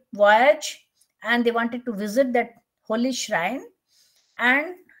a voyage and they wanted to visit that holy shrine.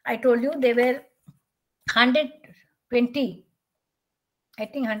 And I told you they were 120. I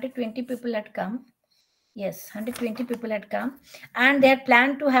think 120 people had come. Yes, 120 people had come and they had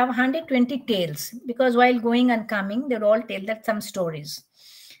planned to have 120 tales because while going and coming, they would all tell that some stories.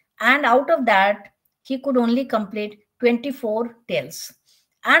 And out of that, he could only complete 24 tales.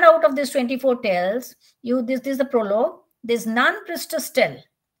 And out of these 24 tales, this is the prologue. This non-priestess tale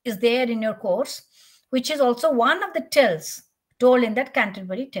is there in your course, which is also one of the tales told in that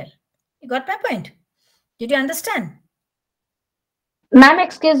Canterbury tale. You got my point? Did you understand? Ma'am,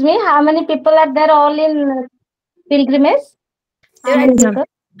 excuse me, how many people are there all in pilgrimage? There are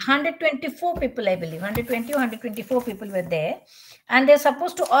 124 people, I believe. 120 or 124 people were there. And they're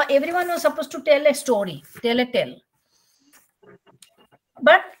supposed to, everyone was supposed to tell a story, tell a tale.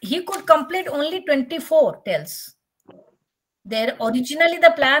 But he could complete only 24 tales. Originally,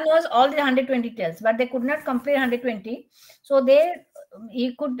 the plan was all the 120 tales, but they could not complete 120. So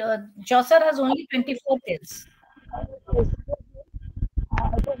Chaucer has only 24 tales.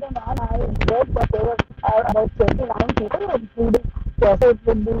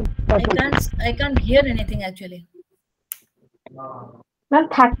 I can't hear anything actually. Ma'am,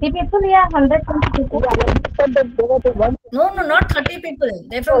 30 people, yeah, 120 people. No, not 30 people.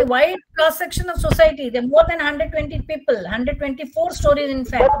 They're from the wide cross section of society. They're more than 120 people. 124 stories, in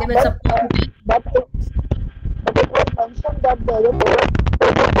fact, they were supposed to be. But it was mentioned that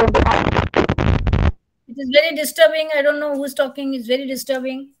it is very disturbing. I don't know who's talking. It's very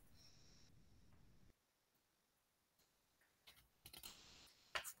disturbing.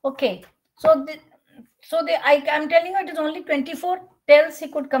 Okay, so I'm telling you, it is only 24 tales he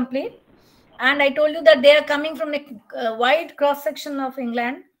could complete, and I told you that they are coming from a wide cross section of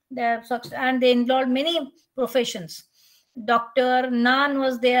England. And they involved many professions. Doctor, nun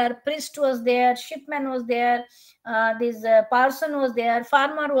was there, priest was there, shipman was there, this parson was there,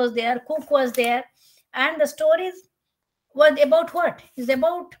 farmer was there, cook was there, and the stories were about what? It's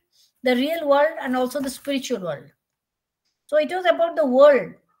about the real world and also the spiritual world. So it was about the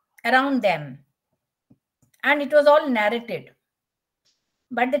world around them, and it was all narrated.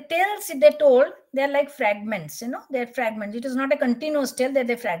 But the tales they told, they're like fragments, they're fragments. It is not a continuous tale, they're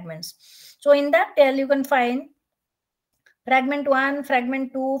the fragments. So in that tale, you can find fragment 1,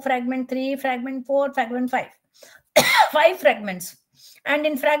 fragment 2, fragment 3, fragment 4, fragment 5. 5 fragments. And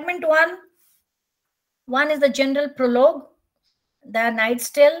in fragment 1 is the general prologue, the knight's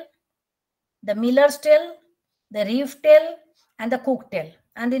tale, the miller's tale, the reeve tale, and the cook tale.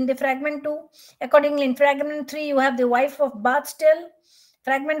 And in the fragment 2, accordingly, in fragment 3, you have the wife of Bath's tale.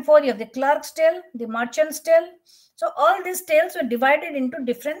 Fragment 4, you have the clerk's tale, the merchant's tale. So all these tales were divided into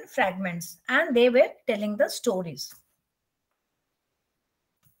different fragments and they were telling the stories.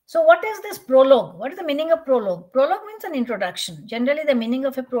 So what is this prologue? What is the meaning of prologue? Prologue means an introduction. Generally, the meaning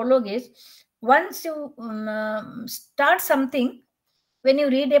of a prologue is once you start something, when you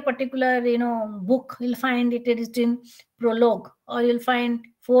read a particular book, you'll find it is in prologue or you'll find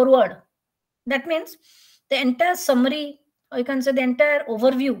foreword. That means the entire summary, or you can say the entire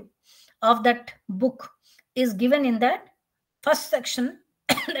overview of that book is given in that first section,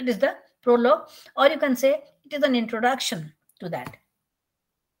 that is the prologue, or you can say it is an introduction to that.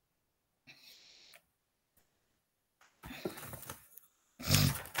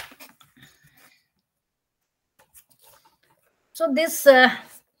 So this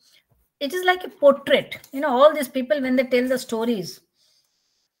it is like a portrait. All these people, when they tell the stories.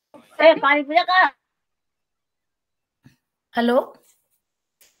 Hello.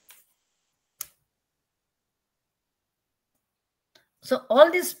 So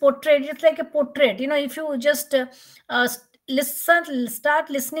all this portrait, it's like a portrait. If you just start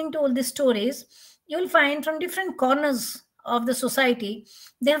listening to all these stories, you'll find from different corners of the society,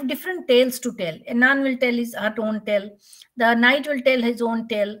 they have different tales to tell. A nun will tell his her own tale. The knight will tell his own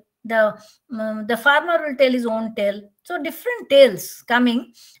tale. The farmer will tell his own tale. So different tales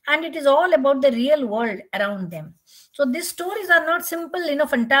coming, and it is all about the real world around them. So these stories are not simple,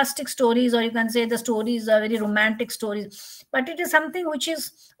 fantastic stories, or you can say the stories are very romantic stories, but it is something which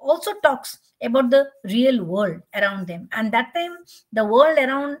is also talks about the real world around them. And that time, the world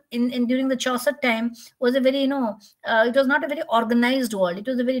around in during the Chaucer time was a very, it was not a very organized world. It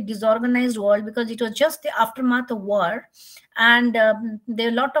was a very disorganized world, because it was just the aftermath of war, and there were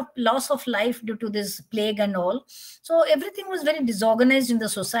a lot of loss of life due to this plague and all. So everything was very disorganized in the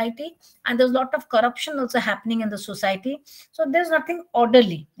society, and there was a lot of corruption also happening in the society. So there's nothing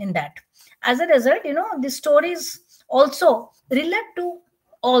orderly in that. As a result, the stories also relate to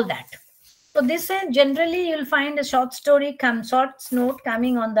all that. So this generally you'll find a short note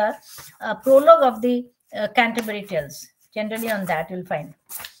coming on the prologue of the Canterbury Tales. Generally on that you'll find.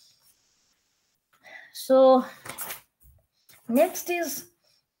 So next is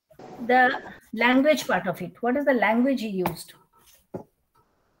the language part of it. What is the language he used?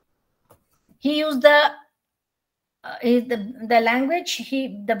 He used the language,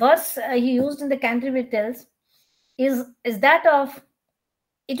 the verse he used in the Canterbury Tales is that of,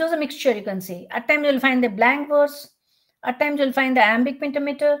 it was a mixture, you can say. At times you'll find the blank verse, at times you'll find the iambic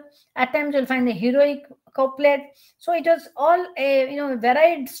pentameter, at times you'll find the heroic couplet. So it was all a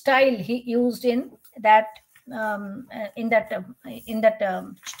varied style he used in that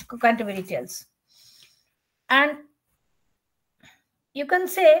Canterbury Tales. And you can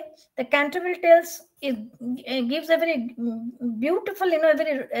say the Canterbury Tales gives a very beautiful, a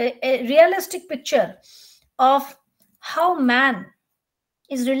very realistic picture of how man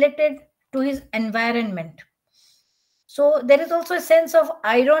is related to his environment. So there is also a sense of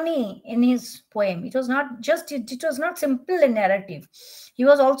irony in his poem. It was not simple a narrative. He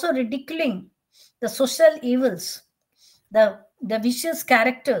was also ridiculing the social evils, the vicious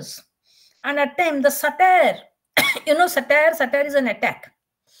characters, and at times the satire. Satire is an attack.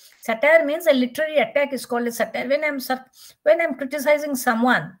 Satire means a literary attack is called a satire. When I'm criticizing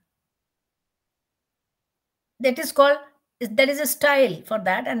someone, there is a style for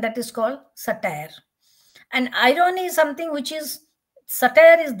that, and that is called satire. And irony is something which is,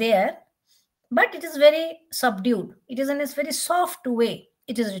 satire is there, but it is very subdued. It is in a very soft way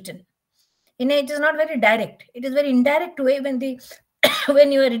it is written. It is not very direct. It is very indirect way when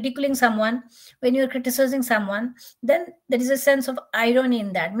when you are ridiculing someone, when you are criticizing someone, then there is a sense of irony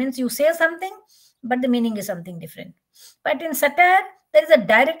in that. Means you say something, but the meaning is something different. But in satire, there is a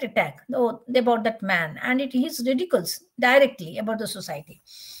direct attack about that man, and he ridicules directly about the society.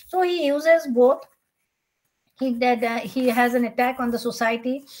 So he uses both. He has an attack on the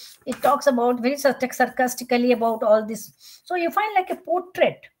society. It talks about very sarcastically about all this. So you find like a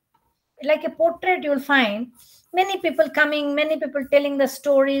portrait you'll find many people coming, many people telling the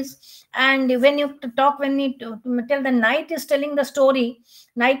stories. And when you tell the knight is telling the story,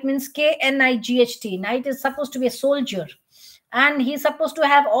 knight means Knight. Knight is supposed to be a soldier, and he's supposed to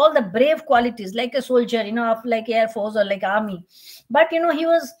have all the brave qualities like a soldier, of like Air Force or like army. But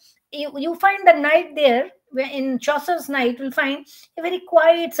you find the knight there, where in Chaucer's Knight, you'll find a very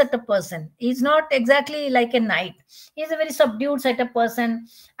quiet set of person. He's not exactly like a knight. He's a very subdued set of person,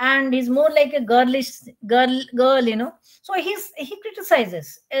 and he's more like a girlish girl. So he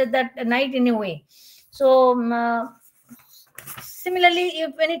criticizes that knight in a way. So similarly,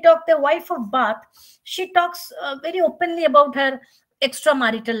 when you talk the wife of Bath, she talks very openly about her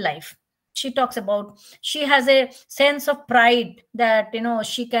extramarital life. She talks about, she has a sense of pride that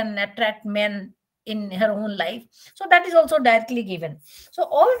she can attract men in her own life. So that is also directly given. So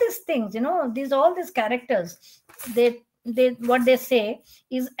all these things, all these characters, they what they say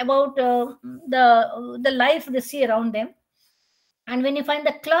is about the life they see around them. And when you find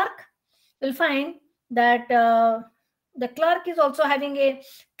the clerk, you'll find that the clerk is also having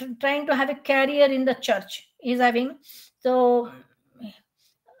trying to have a career in the church. He's having, so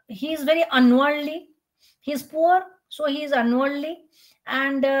he is very unworldly. He's poor, so he is unworldly,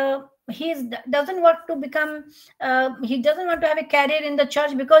 and doesn't want to become. He doesn't want to have a career in the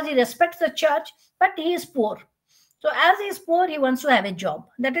church because he respects the church, but he is poor. So as he is poor, he wants to have a job.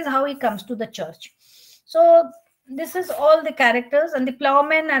 That is how he comes to the church. So this is all the characters. And the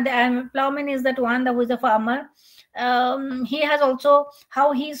plowman, and the plowman is that one who is a farmer. He has also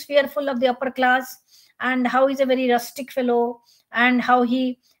how he is fearful of the upper class, and how he's a very rustic fellow, and how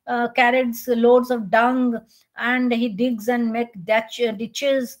he carries loads of dung, and he digs and make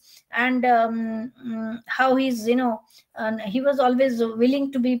ditches, and how he's, and he was always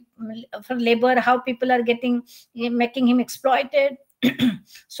willing to be for labor, how people are making him exploited.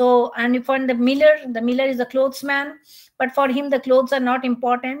 So, and you find the miller is a clothesman, but for him the clothes are not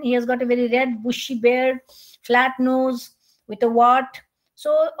important. He has got a very red bushy beard, flat nose with a wart.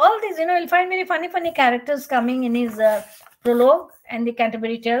 So all these, you'll find very funny characters coming in his prologue and the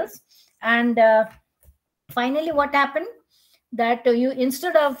Canterbury Tales. And finally what happened, that you,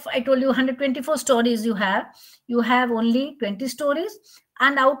 instead of, I told you 124 stories you have only 20 stories,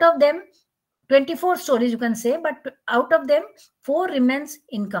 and out of them 24 stories you can say, but out of them 4 remains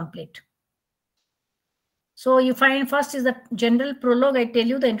incomplete. So you find first is the general prologue, I tell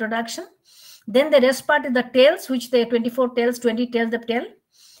you, the introduction. Then the rest part is the tales, which they 24 tales, 20 tales they tell.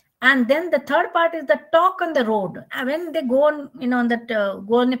 And then the third part is the talk on the road. And when they go on, on that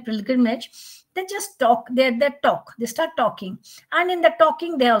go on a pilgrimage, they just talk. They talk. They start talking, and in the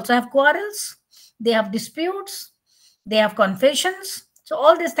talking, they also have quarrels. They have disputes. They have confessions. So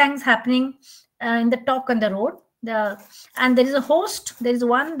all these things happening in the talk on the road. And there is a host. There is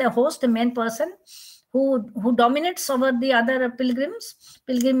the host, the main person, who dominates over the other pilgrims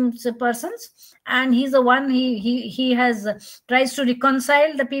persons, and he's the one he has tries to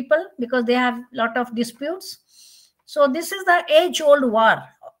reconcile the people because they have lot of disputes. So this is the age old war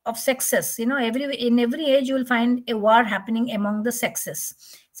of sexes. In every age you will find a war happening among the sexes.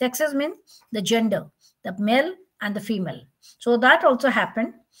 Sexes mean the gender, the male and the female. So that also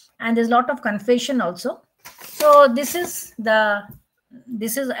happened, and there's a lot of confession also. So this is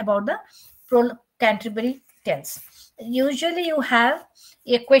about the Canterbury Tales. Usually you have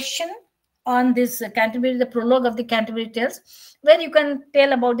a question on this Canterbury, the prologue of the Canterbury Tales, where you can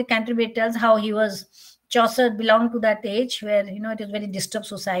tell about the Canterbury Tales, how he was, Chaucer belonged to that age where, it was very disturbed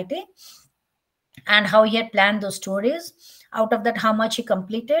society, and how he had planned those stories. Out of that, how much he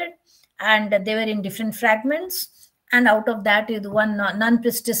completed, and they were in different fragments. And out of that is one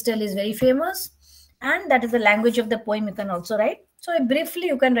non-priestess tale is very famous, and that is the language of the poem you can also write. So briefly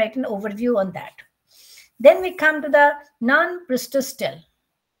you can write an overview on that. Then we come to the non-priestess tale.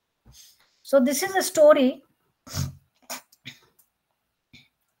 So this is a story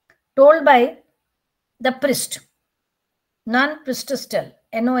told by the priest, non-priestess tale,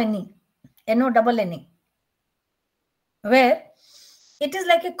 N-O-N-E, where it is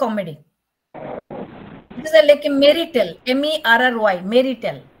like a comedy. It is like a merry tale, M-E-R-R-Y, merry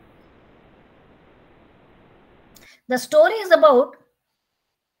tale. The story is about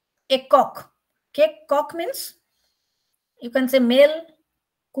a cock. Cock means, you can say male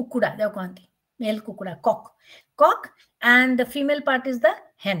kukuda, male kukuda, cock, and the female part is the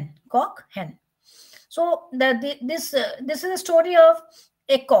hen, cock, hen. So this is a story of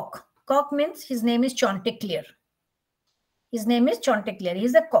a cock. Cock means his name is Chanticleer. He's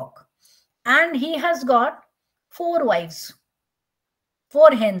a cock, and he has got 4 wives,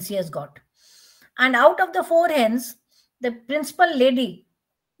 4 hens he has got. And out of the 4 hens, the principal lady,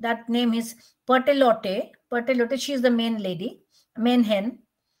 that name is Pertelote, she is the main lady, main hen.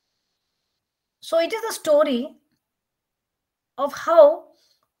 So it is a story of how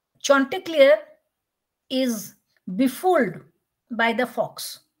Chanticleer is befooled by the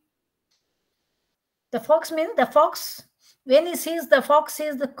fox. The fox means, when he sees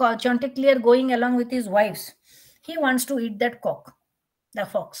the Chanticleer going along with his wives, he wants to eat that cock, the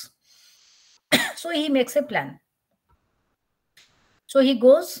fox. So he makes a plan. So he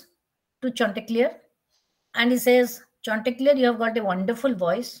goes to Chanticleer and he says, Chanticleer, you have got a wonderful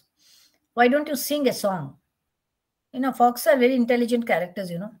voice. Why don't you sing a song? Foxes are very intelligent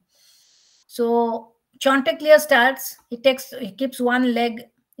characters, So Chanticleer starts, he keeps one leg,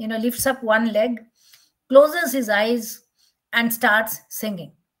 lifts up one leg, closes his eyes and starts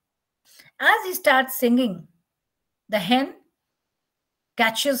singing. As he starts singing, the hen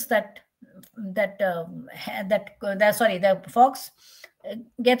catches the fox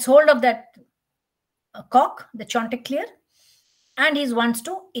gets hold of that cock, the Chanticleer, and he wants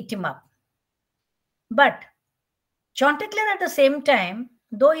to eat him up. But Chanticleer at the same time,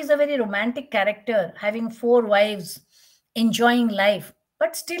 though he's a very romantic character, having 4 wives, enjoying life,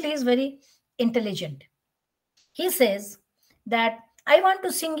 but still he's very intelligent. He says that, I want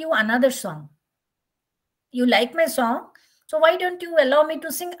to sing you another song. You like my song, so why don't you allow me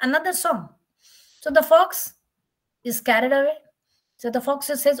to sing another song? So the fox is carried away, So the fox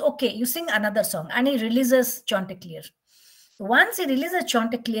says, okay, you sing another song. And he releases Chanticleer. Once he releases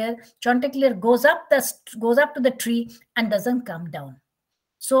Chanticleer goes up to the tree and doesn't come down.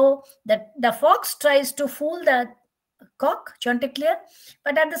 So the fox tries to fool the cock, Chanticleer,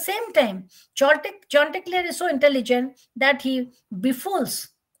 but at the same time, Chanticleer is so intelligent that he befools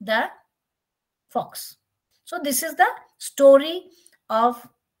the fox. So this is the story of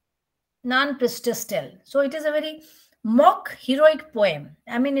Non-Priestess Tale. So it is a very mock heroic poem.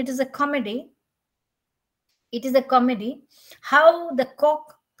 I mean, it is a comedy. It is a comedy how the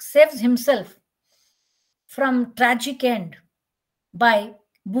cock saves himself from tragic end by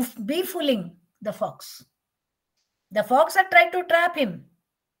befooling the fox. The fox had tried to trap him,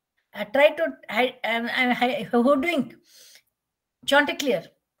 had tried to hoodwink Chanticleer.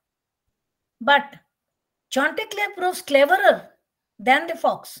 But Chanticleer proves cleverer than the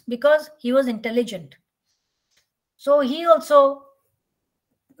fox because he was intelligent. So he also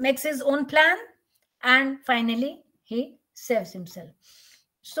makes his own plan and finally he saves himself.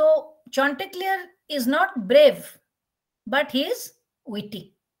 So Chanticleer is not brave, but he is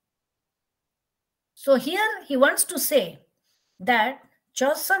witty. So here he wants to say that,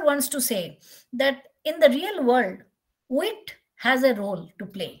 Chaucer wants to say that in the real world, wit has a role to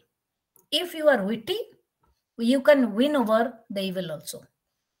play. If you are witty, you can win over the evil also.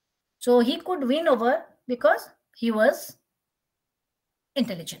 So he could win over because he was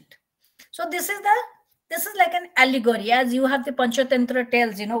intelligent. So this is like an allegory, as you have the Panchatantra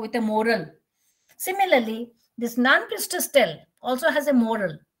tales, with a moral. Similarly, this Non-Priestess Tale also has a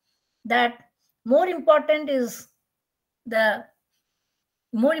moral that more important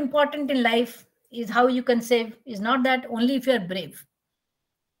in life is how you can save, is not that only if you are brave.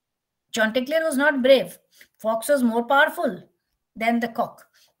 Chanticleer was not brave. Fox was more powerful than the cock.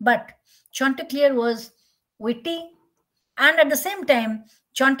 But Chanticleer was witty, and at the same time,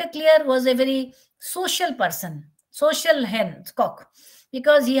 Chanticleer was a very social person, social cock,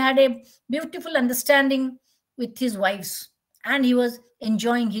 because he had a beautiful understanding with his wives and he was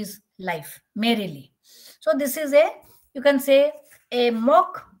enjoying his life merrily. So this is you can say, a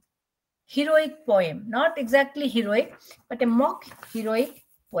mock heroic poem, not exactly heroic, but a mock heroic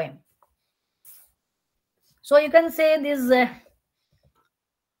poem. So you can say this,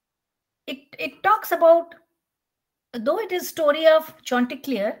 it talks about, though it is story of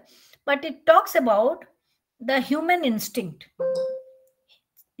Chanticleer, but it talks about the human instinct.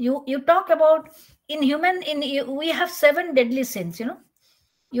 You talk about we have 7 deadly sins,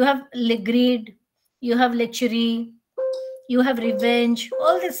 You have greed, you have lechery, you have revenge,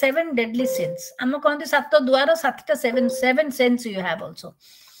 all the 7 deadly sins. Ammakonti satto dwara satta 7 sins you have also.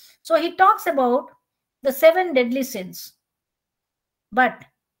 So he talks about the 7 deadly sins.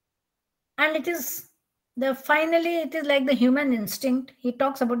 And it is finally it is like the human instinct. He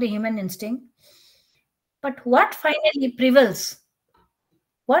talks about the human instinct. But what finally prevails?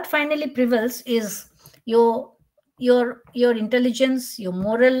 What finally prevails is your intelligence, your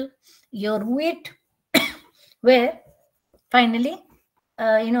moral, your wit, where finally,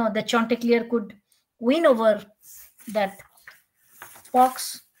 the Chanticleer could win over that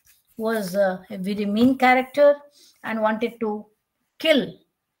fox, was a very mean character and wanted to kill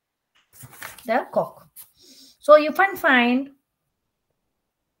the cock. So you can find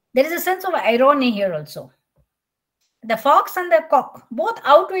there is a sense of irony here also. The fox and the cock both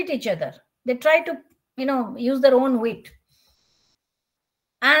outwit each other. They try to, use their own wit.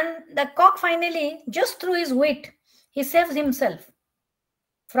 And the cock finally, just through his wit, he saves himself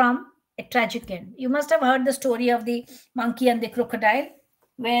from a tragic end. You must have heard the story of the monkey and the crocodile,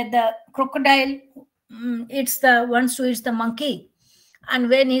 where the crocodile wants to eat the monkey. And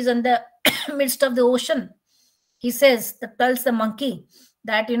when he's in the midst of the ocean, he tells the monkey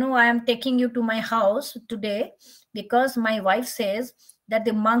that, I am taking you to my house today because my wife says that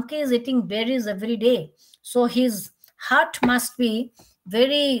the monkey is eating berries every day. So his heart must be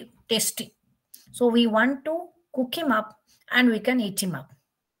very tasty. So we want to cook him up and we can eat him up.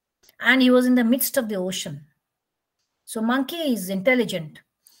 And he was in the midst of the ocean. So monkey is intelligent.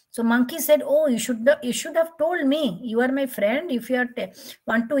 So monkey said, oh, you should have told me. You are my friend. If you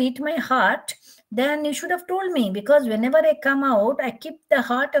want to eat my heart, then you should have told me, because whenever I come out, I keep the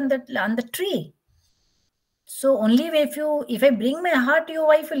heart on the tree. So only if I bring my heart, your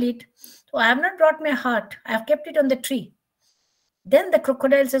wife will eat. So I have not brought my heart. I have kept it on the tree. Then the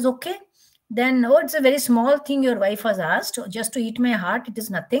crocodile says, okay, then, it's a very small thing your wife has asked, just to eat my heart. It is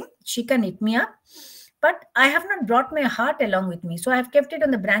nothing. She can eat me up. But I have not brought my heart along with me. So I have kept it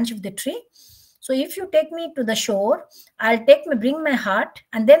on the branch of the tree. So if you take me to the shore, I'll bring my heart,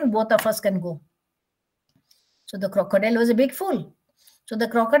 and then both of us can go. So the crocodile was a big fool. So the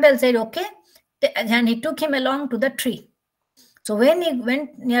crocodile said, okay, and he took him along to the tree. So when he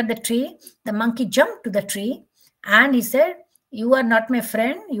went near the tree, the monkey jumped to the tree and he said, you are not my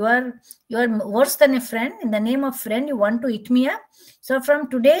friend. You are worse than a friend. In the name of friend, you want to eat me up. So from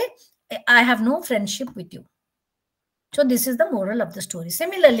today, I have no friendship with you. So this is the moral of the story.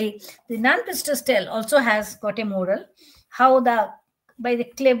 Similarly, the non-priestess tale also has got a moral. How by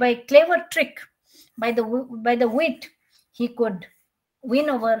clever trick, by the wit, he could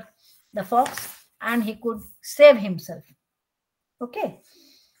win over the fox and he could save himself. Okay,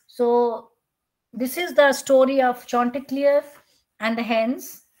 so this is the story of Chanticleer and the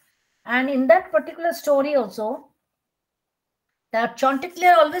hens, and in that particular story also, the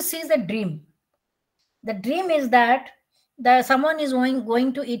Chanticleer always sees a dream. The dream is that someone is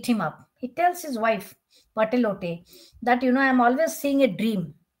going to eat him up. He tells his wife Patelote that, I'm always seeing a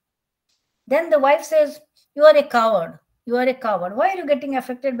dream. Then the wife says, you are a coward. You are a coward. Why are you getting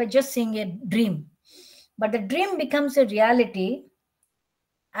affected by just seeing a dream? But the dream becomes a reality,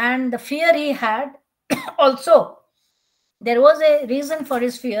 and the fear he had also, there was a reason for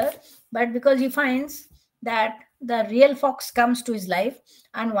his fear, but because he finds that the real fox comes to his life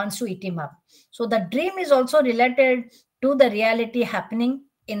and wants to eat him up. So the dream is also related to the reality happening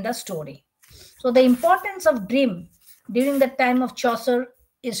in the story. So the importance of dream during the time of Chaucer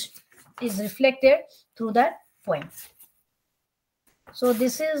is reflected through that poem. So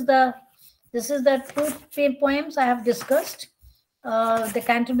this is the two poems I have discussed, the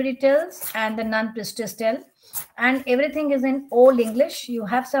Canterbury Tales and the Non-Priestess Tale, and everything is in Old English. You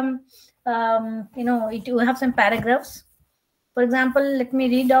have some, you have some paragraphs. For example, let me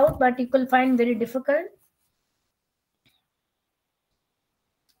read out, but you will find very difficult.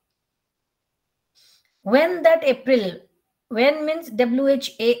 When that April, when means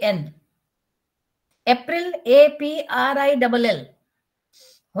WHAN. April, APRILL.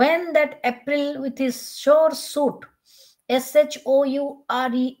 When that April with his shore suit, SHOURES,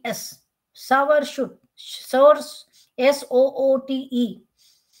 sour shoot, source, SOOTE,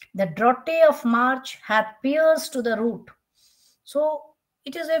 the drote of March hath pierced to the root. So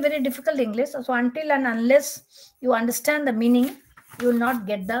it is a very difficult English. So until and unless you understand the meaning, you will not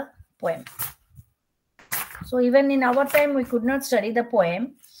get the poem. So even in our time, we could not study the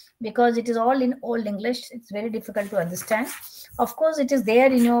poem because it is all in Old English. It's very difficult to understand. Of course, it is there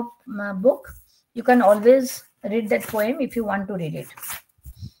in your book. You can always read that poem if you want to read it.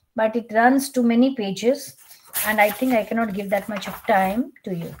 But it runs to many pages, and I think I cannot give that much of time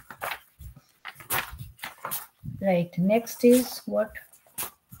to you. Right. Next is what?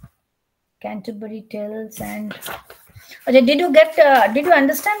 Canterbury Tales and... Okay, did you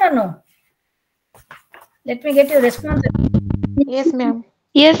understand or no? Let me get your response. Yes, ma'am.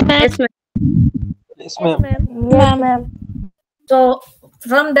 Yes, ma'am. Yes, ma'am. Yes, ma'am. Yes, ma'am. So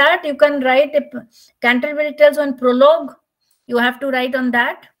from that, you can write a Canterbury Tales on prologue. You have to write on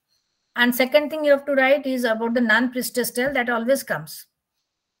that. And second thing you have to write is about the non-priestess tale. That always comes.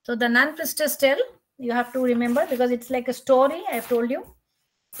 So the non-priestess tale, you have to remember, because it's like a story. I have told you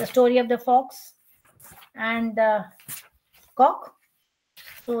the story of the fox and the cock.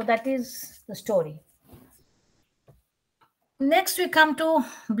 So that is the story. Next we come to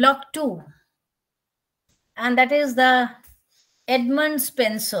block 2, and that is the Edmund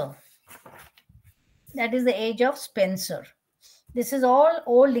Spenser. That is the age of Spenser. This is all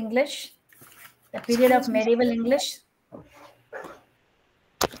Old English, the period of medieval English.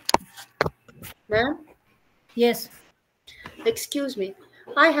 Ma'am? Yes. Excuse me.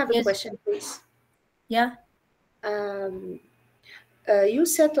 I have a Yes. question, please. Yeah. You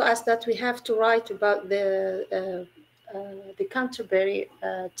said to us that we have to write about the Canterbury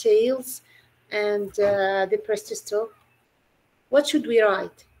Tales and the Priestess Tale. What should we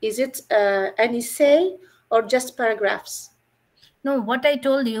write? Is it an essay or just paragraphs? No, what I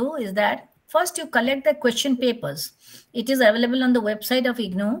told you is that first you collect the question papers. It is available on the website of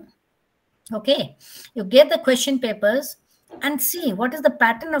IGNOU. Okay. You get the question papers and see what is the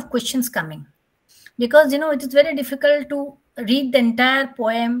pattern of questions coming. Because, it is very difficult to read the entire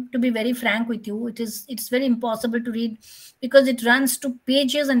poem. To be very frank with you, it's very impossible to read because it runs to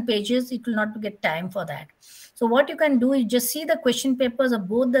pages and pages. It will not get time for that. So what you can do is just see the question papers of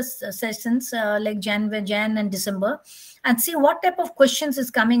both the sessions, like Jan and December, and see what type of questions is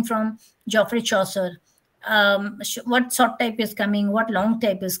coming from Geoffrey Chaucer. What short type is coming, what long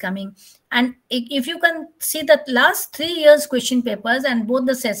type is coming. And if you can see the last 3 years question papers and both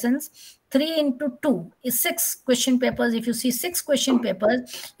the sessions, 3 into 2 is 6 question papers. If you see 6 question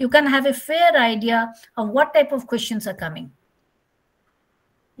papers, you can have a fair idea of what type of questions are coming.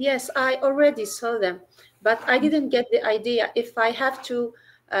 Yes, I already saw them, but I didn't get the idea if I have to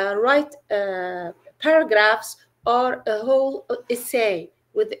write paragraphs or a whole essay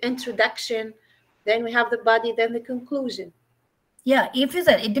with the introduction, then we have the body, then the conclusion. Yeah, if you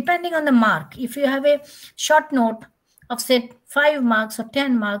said it depending on the mark. If you have a short note of say 5 marks or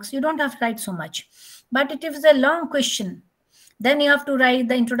 10 marks, you don't have to write so much. But if it is a long question, then you have to write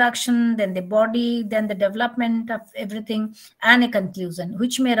the introduction, then the body, then the development of everything, and a conclusion,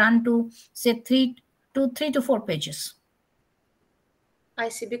 which may run to say 3 to 4 pages. I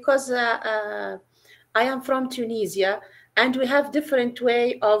see, because I am from Tunisia, and we have different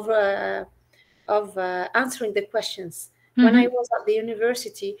way of answering the questions. When I was at the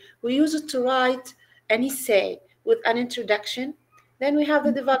university, we used to write an essay with an introduction, then we have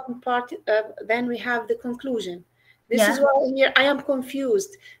the development part, then we have the conclusion. This is Yeah. why here I am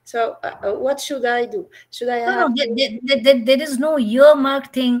confused. So, what should I do? Should I No, have no, to? there is no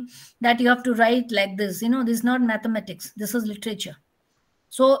earmark thing that you have to write like this. You know, this is not mathematics. This is literature.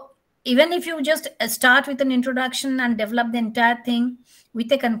 So even if you just start with an introduction and develop the entire thing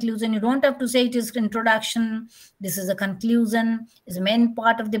with a conclusion, you don't have to say it is introduction, this is a conclusion, is a main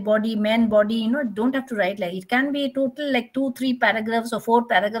part of the body, main body, you know, don't have to write like it can be total like 2 3 paragraphs or 4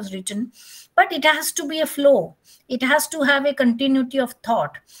 paragraphs written, but it has to be a flow. It has to have a continuity of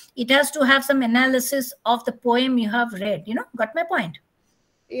thought. It has to have some analysis of the poem you have read. You know, got my point?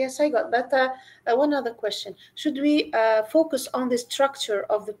 Yes, I got. But one other question: should we focus on the structure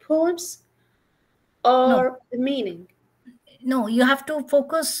of the poems No, or the meaning? no, you have to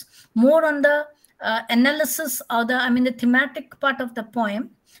focus more on the analysis or the, I mean, the thematic part of the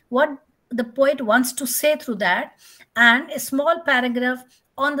poem, what the poet wants to say through that, and a small paragraph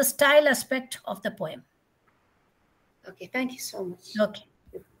on the style aspect of the poem. Okay, thank you so much. Okay.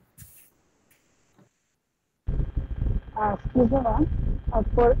 Excuse me, ma'am.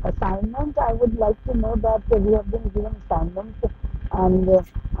 For assignment, I would like to know that we have been given assignment, and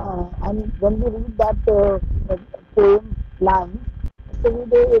when we read that poem line, so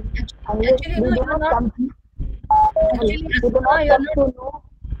unless Actually, we no, do you're not not. come, Actually, we do not come to know.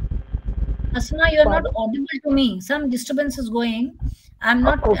 Asma, you're not Pardon? audible to me. Some disturbance is going. I'm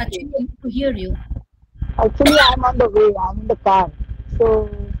not Okay. actually able to hear you. Actually, I'm on the way. I'm in the car. So,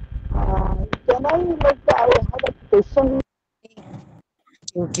 can I I had a question.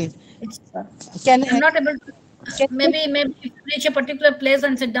 Okay. It's, Can I'm not able to. can you Maybe if you reach a particular place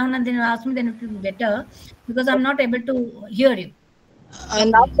and sit down and then you ask me, then it will be better because I'm not able to hear you.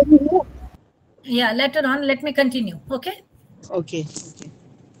 now can you hear? Yeah, later on, let me continue. Okay. Okay. Okay.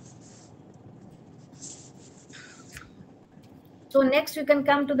 So next we can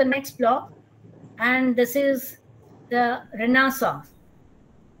come to the next block, and this is the Renaissance.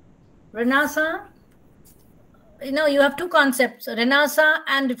 Renaissance, you know, you have two concepts, Renaissance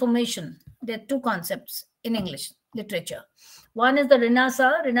and Reformation. There are two concepts in English literature. One is the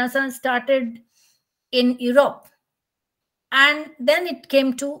Renaissance. Renaissance started in Europe, and then it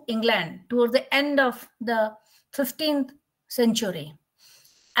came to England towards the end of the 15th century.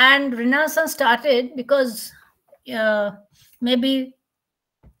 And Renaissance started because maybe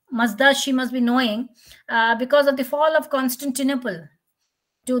Mazda, she must be knowing, because of the fall of Constantinople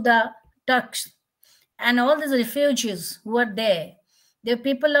to the Turks and all these refugees who were there. They were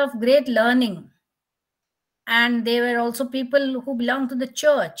people of great learning, and they were also people who belonged to the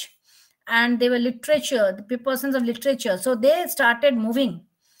church, and they were literature, the persons of literature. So they started moving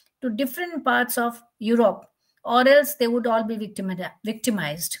to different parts of Europe, or else they would all be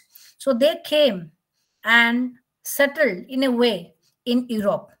victimized. So they came and settled in a way in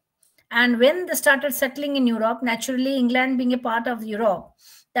Europe. And when they started settling in Europe, naturally, England being a part of Europe,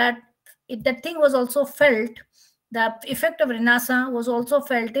 that thing was also felt. The effect of Renaissance was also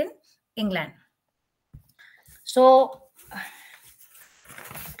felt in England. So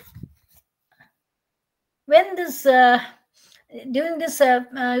when this during this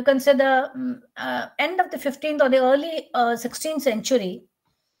you can say the end of the 15th or the early 16th century,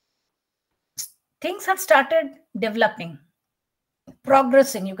 things had started developing,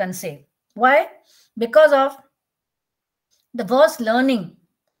 progressing, you can say. Why? Because of the vast learning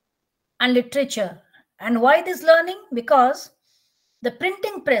and literature. And why this learning? Because the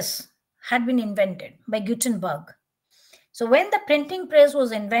printing press had been invented by Gutenberg. So when the printing press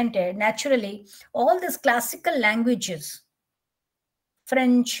was invented, naturally, all these classical languages,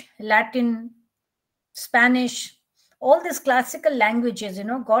 French, Latin, Spanish, all these classical languages,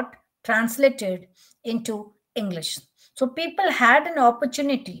 got translated into English. So people had an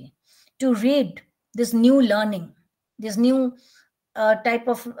opportunity to read this new learning, this new type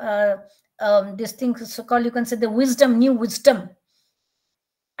of this thing is called, you can say, the wisdom, new wisdom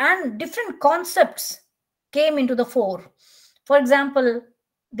and different concepts came into the fore. For example,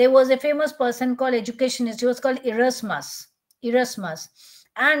 there was a famous person called educationist. He was called Erasmus,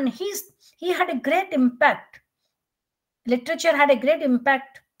 and he had a great impact. Literature had a great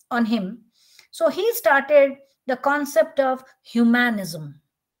impact on him. So he started the concept of humanism.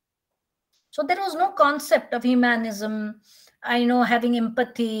 So there was no concept of humanism, I know, having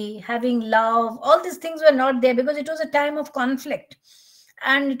empathy, having love. All these things were not there because it was a time of conflict.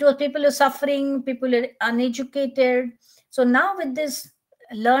 And it was people were suffering, people were uneducated. So now with this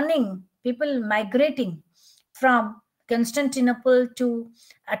learning, people migrating from Constantinople to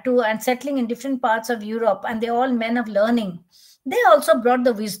and settling in different parts of Europe, and they're all men of learning. They also brought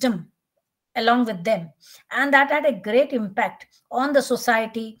the wisdom along with them, and that had a great impact on the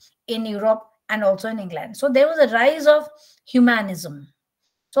society in Europe and also in England. So there was a rise of humanism.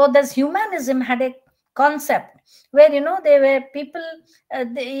 So this humanism had a concept where there were people,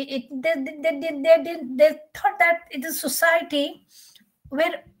 they thought that it is society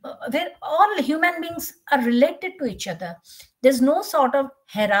where all human beings are related to each other. There's no sort of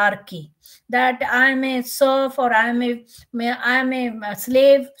hierarchy that I'm a serf or I'm a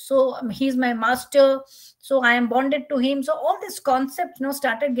slave, so he's my master, so I am bonded to him. So all these concepts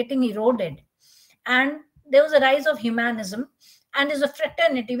started getting eroded, and there was a rise of humanism, and there's a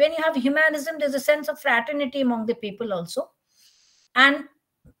fraternity. When you have humanism, there's a sense of fraternity among the people also. And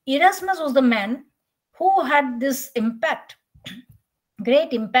Erasmus was the man who had this impact,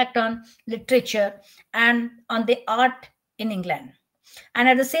 great impact on literature and on the art in England. And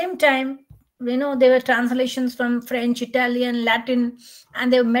at the same time, there were translations from French, Italian, Latin,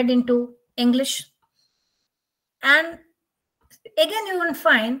 and they were made into English. And again, you will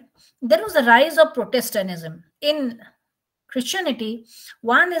find there was a rise of Protestantism. In Christianity,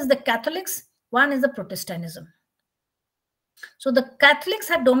 one is the Catholics, one is the Protestantism. So the Catholics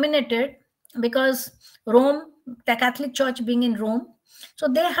had dominated because Rome, the Catholic Church being in Rome, so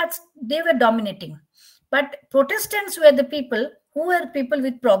they were dominating. But Protestants were the people who were people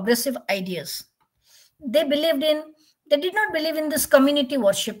with progressive ideas. They did not believe in this community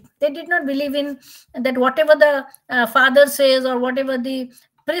worship. They did not believe in that whatever the father says or whatever the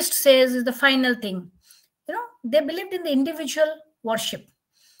priest says is the final thing. They believed in the individual worship.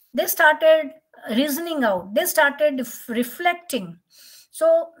 They started reasoning out. They started reflecting.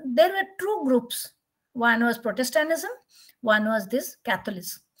 So there were two groups. One was Protestantism, one was this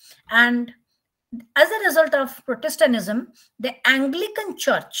Catholicism. And as a result of Protestantism, the Anglican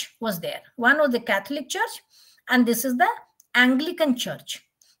Church was there. One was the Catholic Church, and this is the Anglican Church,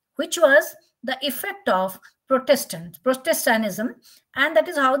 which was the effect of Protestantism, and that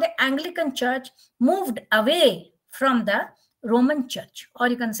is how the Anglican Church moved away from the Roman Church, or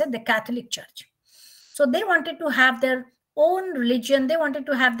you can say the Catholic Church. So they wanted to have their own religion. They wanted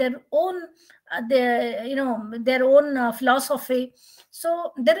to have their own, their own philosophy.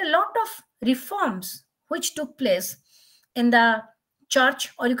 So there are a lot of reforms which took place in the church,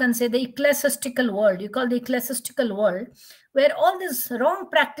 or you can say the ecclesiastical world. You call the ecclesiastical world, where all these wrong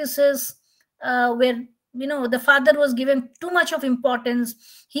practices, where the father was given too much of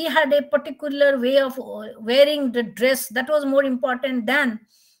importance. He had a particular way of wearing the dress that was more important than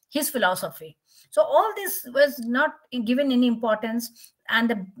his philosophy. So all this was not given any importance, and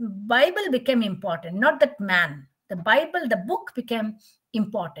the Bible became important, not that man. The Bible, the book, became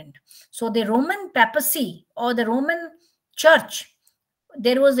important. So the Roman papacy or the Roman church,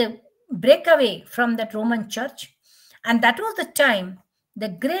 there was a breakaway from that Roman church. And that was the time the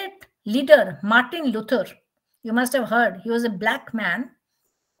great leader Martin Luther, you must have heard, he was a black man,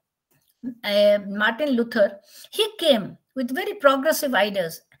 Martin Luther. He came with very progressive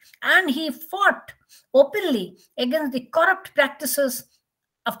ideas, and he fought openly against the corrupt practices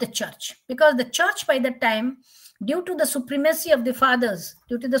of the church, because the church by that time, due to the supremacy of the fathers,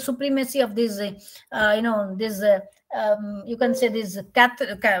 due to the supremacy of these you can say these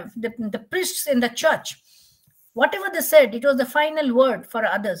the priests in the church, whatever they said, it was the final word for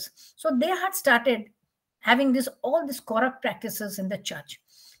others. So they had started having all these corrupt practices in the church.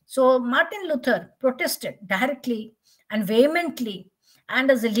 So Martin Luther protested directly and vehemently, and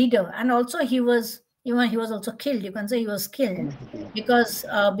as a leader, and also he was also killed. You can say he was killed because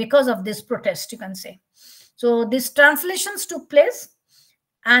of this protest, you can say. So these translations took place,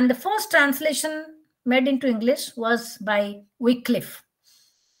 and the first translation made into English was by Wycliffe.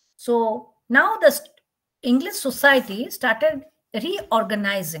 So now the English society started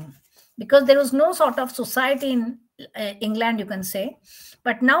reorganizing, because there was no sort of society in England, you can say.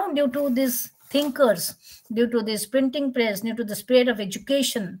 But now, due to these thinkers, due to this printing press, due to the spread of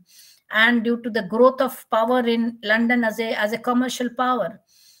education, and due to the growth of power in London as a commercial power,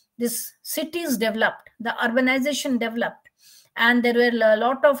 this cities developed, the urbanization developed, and there were a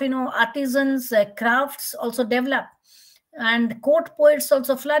lot of artisans, crafts also developed, and court poets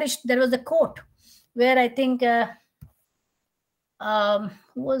also flourished. There was a court where I think who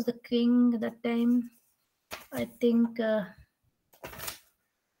was the king at that time? I think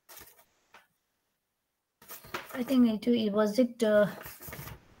it was it.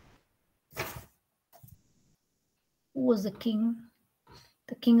 Who was the king?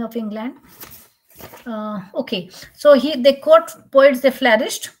 The king of England. Okay, so the court poets, they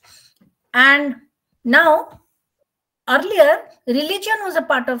flourished, and now earlier religion was a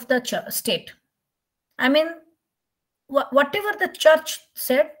part of the state. I mean, whatever the church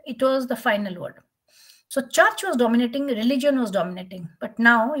said, it was the final word. So church was dominating, religion was dominating. But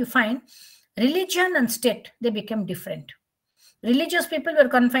now you find religion and state, they became different. Religious people were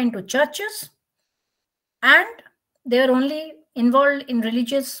confined to churches, and they were only involved in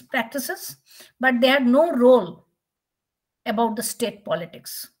religious practices, but they had no role about the state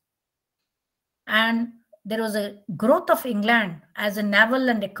politics. And there was a growth of England as a naval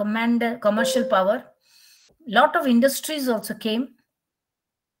and a commercial power. Lot of industries also came.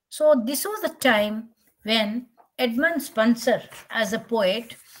 So this was the time when Edmund Spenser, as a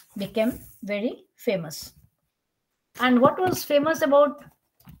poet, became very famous. And what was famous about,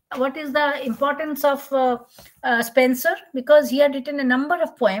 what is the importance of Spenser? Because he had written a number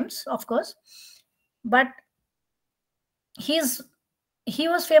of poems, of course, but he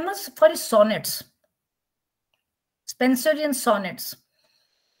was famous for his sonnets, Spenserian sonnets,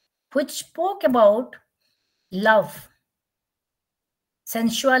 which spoke about love,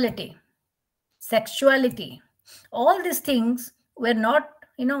 sensuality, sexuality. All these things were not,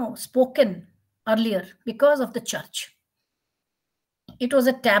 spoken earlier because of the church. It was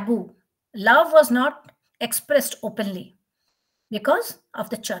a taboo. Love was not expressed openly because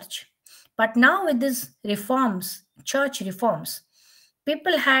of the church. But now with these reforms, church reforms,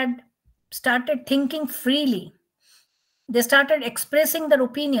 people had started thinking freely. They started expressing their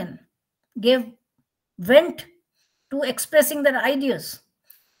opinion, gave vent to expressing their ideas.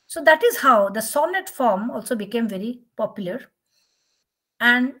 So that is how the sonnet form also became very popular.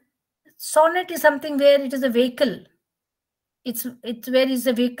 And sonnet is something where it is a vehicle. It's where is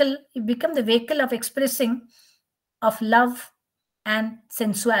a vehicle. It became the vehicle of expressing of love and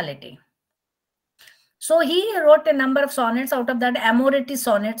sensuality. So he wrote a number of sonnets. Out of that, Amoreti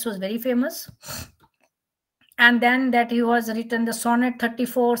sonnets was very famous. And then that he was written the sonnet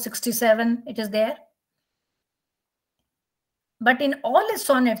 34, 67, it is there. But in all his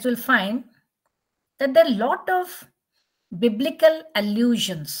sonnets, we'll find that there are a lot of biblical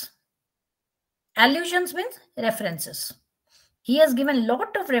allusions. Allusions means references. He has given a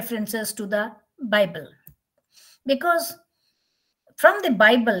lot of references to the Bible. Because from the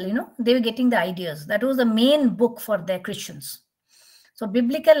Bible, they were getting the ideas. That was the main book for their Christians. So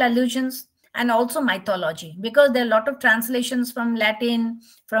biblical allusions and also mythology, because there are a lot of translations from Latin,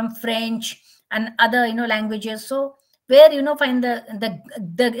 from French, and other languages. So where find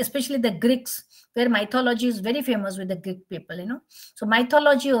the especially the Greeks, where mythology is very famous with the Greek people. So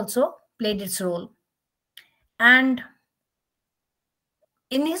mythology also played its role. And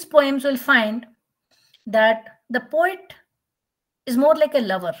in his poems, we'll find that the poet is more like a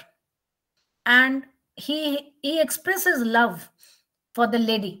lover, and he expresses love for the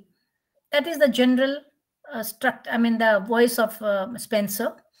lady. That is the general the voice of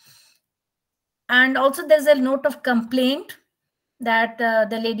Spenser. And also there's a note of complaint that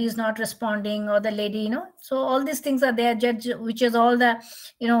the lady is not responding, or the lady, so all these things are there, which is all the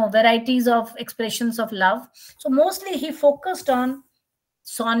varieties of expressions of love. So mostly he focused on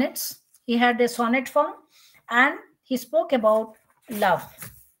sonnets. He had a sonnet form, and he spoke about love.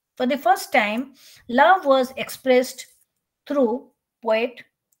 For the first time, love was expressed through poet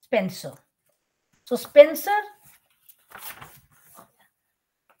Spenser. So Spenser,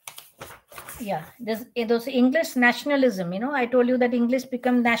 those English nationalism, I told you that English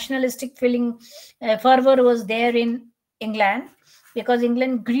become nationalistic feeling, fervor was there in England, because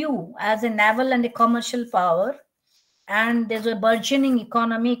England grew as a naval and a commercial power, and there's a burgeoning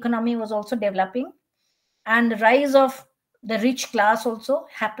economy was also developing, and the rise of the rich class also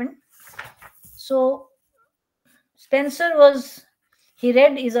happened. So Spenser he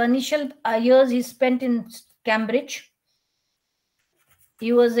read his initial years he spent in Cambridge.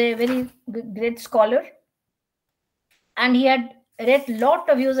 He was a very great scholar, and he had read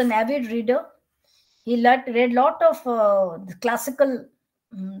he was an avid reader. He read lot of classical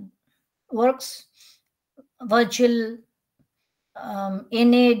works, Virgil,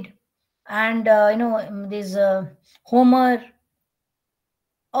 Aeneid, and this Homer,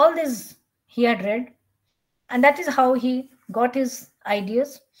 All this he had read, and that is how he got his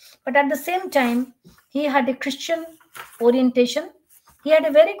ideas. But at the same time, he had a Christian orientation. He had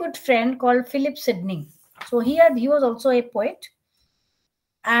a very good friend called Philip Sidney. So he was also a poet.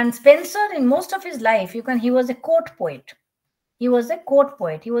 And Spencer, in most of his life, he was a court poet. He was a court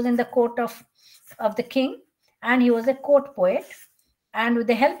poet. He was in the court of the king, and he was a court poet. And with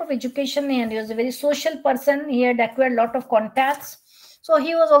the help of education, and he was a very social person. He had acquired a lot of contacts. So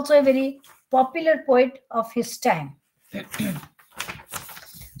he was also a very popular poet of his time.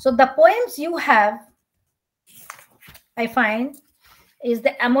 So the poems you have, I find, is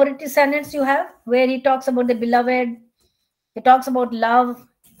the Amority Sonnets you have, where he talks about the beloved. He talks about love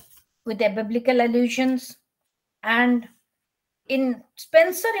with the biblical allusions. And in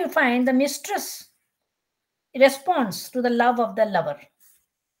Spencer, you find the mistress responds to the love of the lover.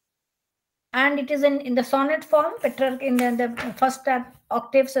 And it is in the sonnet form, Petrarch, in the first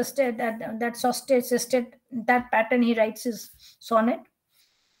octave sestet, that sestet, sestet, that pattern he writes his sonnet.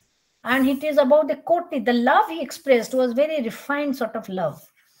 And it is about the courtly, the love he expressed was very refined sort of love,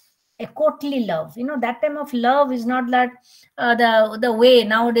 a courtly love. That time of love is not that the way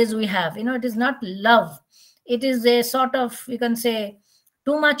nowadays we have. It is not love. It is a sort of, you can say,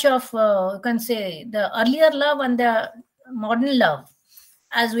 too much of, you can say, the earlier love and the modern love,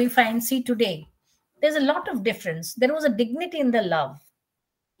 as we see today. There's a lot of difference. There was a dignity in the love.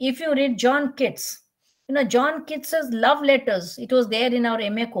 If you read John Keats, John Keats's love letters, it was there in our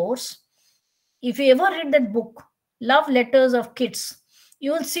MA course. If you ever read that book, Love Letters of Keats,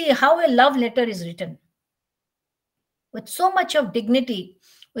 you will see how a love letter is written with so much of dignity,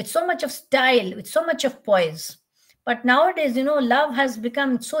 with so much of style, with so much of poise. But nowadays, love has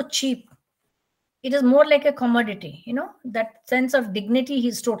become so cheap. It is more like a commodity. That sense of dignity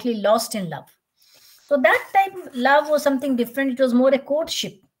he's totally lost in love. So that time love was something different. It was more a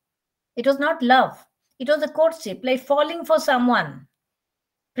courtship. It was not love. It was a courtship, like falling for someone,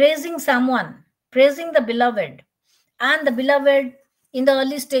 praising the beloved. And the beloved in the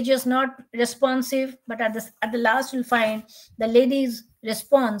early stages not responsive, but at the last you'll find the lady's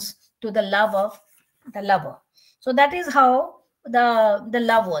response to the love of the lover. So that is how the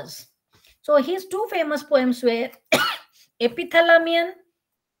love was. So his two famous poems were Epithalamion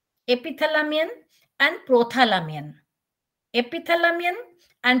and Prothalamion. Epithalamion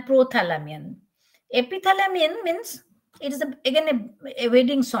and Prothalamion. Epithalamion means it is again a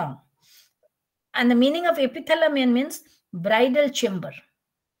wedding song. And the meaning of epithalamion means bridal chamber,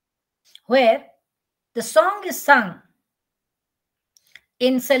 where the song is sung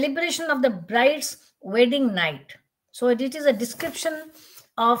in celebration of the bride's wedding night. So it is a description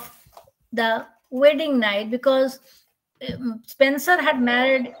of the wedding night, because Spencer had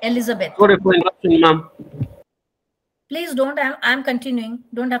married Elizabeth. Sorry for interruption, ma'am. Please don't. I'm continuing.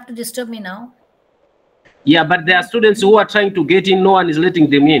 Don't have to disturb me now. Yeah, but there are students who are trying to get in. No one is letting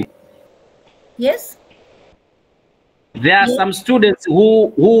them in. Yes. There are some students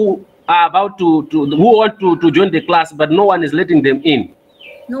who are about who want to join the class, but no one is letting them in.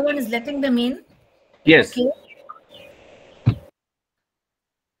 No one is letting them in. Yes. Okay.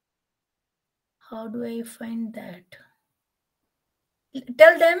 How do I find that?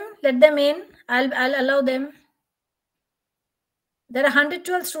 Tell them, let them in. I'll allow them. There are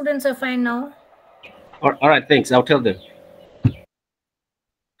 112 students I find now. All right, thanks. I'll tell them.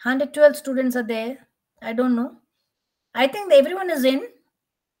 112 students are there. I don't know. I think everyone is in.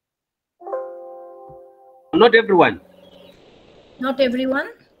 Not everyone. Not everyone.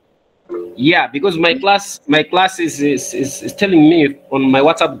 Yeah, because my class is telling me on my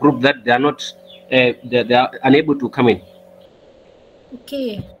WhatsApp group that they are not they are unable to come in.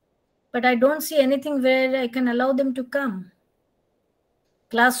 Okay, but I don't see anything where I can allow them to come.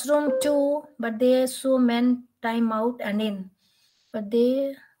 Classroom 2, but they so men time out and in. But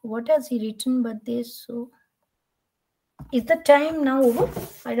they, what has he written? But they so. Is the time now over?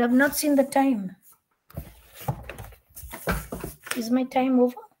 I have not seen the time. Is my time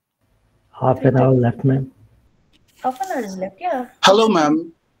over? Half an hour left, ma'am. Half an hour is left, yeah. Hello,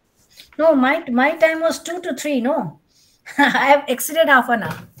 ma'am. No, my time was 2 to 3, no. I have exceeded half an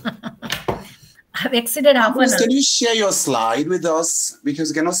hour. I have exceeded half an hour. Can you share your slide with us? Because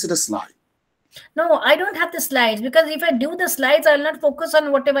we cannot see the slide. No, I don't have the slides, because if I do the slides, I will not focus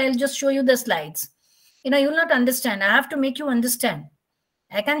on whatever. I'll just show you the slides. You will not understand. I have to make you understand.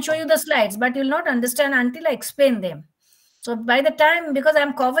 I can show you the slides, but you'll not understand until I explain them. So by the time, because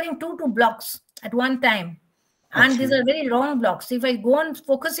I'm covering two blocks at one time, and these are very long blocks. If I go on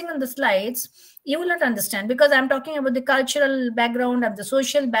focusing on the slides, you will not understand, because I'm talking about the cultural background and the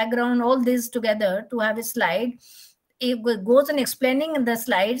social background, all this together to have a slide. it goes on explaining in the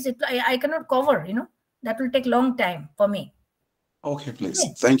slides, I cannot cover, that will take long time for me. Okay, please.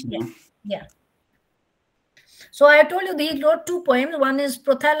 Okay. Thank you, Yeah. ma'am. Yeah. So I told you he wrote 2 poems. One is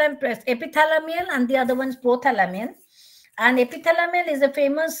epithalamial and the other one is prothalamian. And epithalamial is a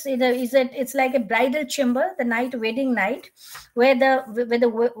famous, it's like a bridal chamber, the night, wedding night, where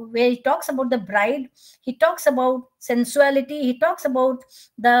he talks about the bride, he talks about sensuality, he talks about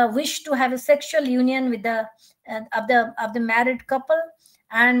the wish to have a sexual union with of the married couple,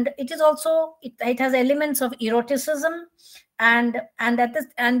 and it is also it has elements of eroticism, and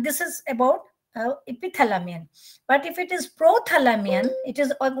this is about epithalamian. But if it is prothalamian, it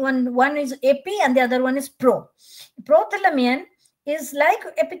is one is epi and the other one is pro. Prothalamian is like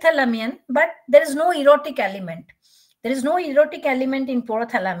epithalamian, but there is no erotic element. There is no erotic element in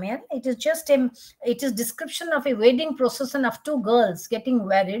prothalamian. It is just it is description of a wedding procession of 2 girls getting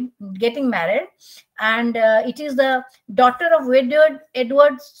married, and it is the daughter of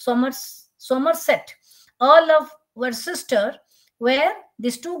Edward Somerset, Earl of Worcester, where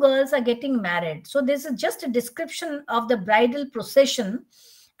these 2 girls are getting married. So this is just a description of the bridal procession,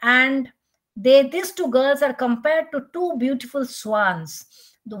 and these 2 girls are compared to 2 beautiful swans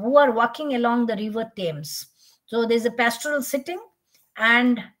who are walking along the river Thames. So there's a pastoral setting,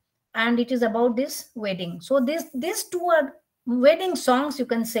 and it is about this wedding. So these 2 are wedding songs, you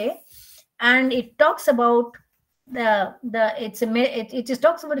can say, and it talks about it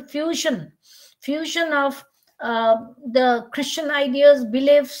talks about a fusion of the Christian ideas,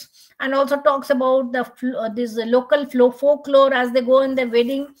 beliefs, and also talks about this local folklore as they go in the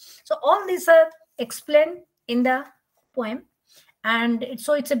wedding. So all these are explained in the poem, and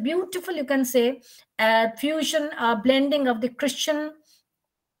so it's a beautiful, you can say, fusion, blending of the Christian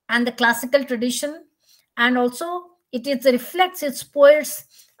and the classical tradition, and also it reflects its poet's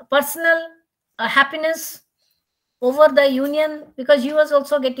personal happiness over the union, because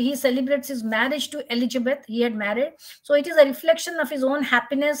he celebrates his marriage to Elizabeth. He had married, so it is a reflection of his own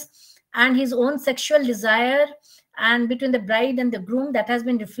happiness and his own sexual desire, and between the bride and the groom, that has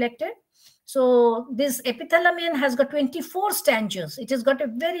been reflected. So this epithalamian has got 24 stanzas. It has got a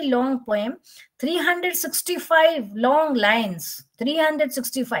very long poem, 365 long lines,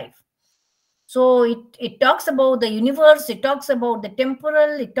 365. So it talks about the universe, it talks about the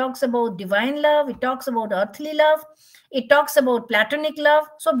temporal, it talks about divine love, it talks about earthly love, it talks about platonic love.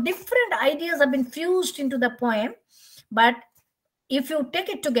 So different ideas have been fused into the poem. But if you take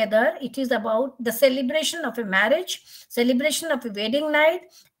it together, it is about the celebration of a marriage, celebration of a wedding night,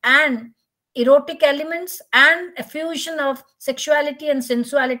 and erotic elements, and a fusion of sexuality and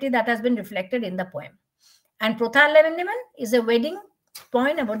sensuality that has been reflected in the poem. And prothalamian is a wedding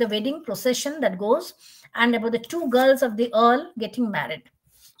poem about the wedding procession that goes, and about the 2 girls of the earl getting married.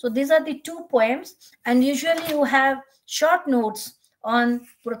 So these are the 2 poems, and usually you have short notes on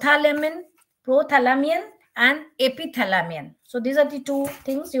prothalamian, and epithalamian. So these are the 2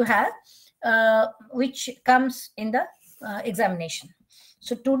 things you have, which comes in the examination.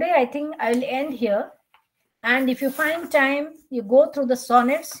 So today I think I will end here, and if you find time, you go through the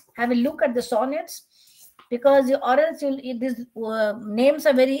sonnets, have a look at the sonnets, because or else these names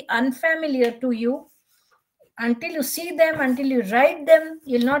are very unfamiliar to you. Until you see them, until you write them,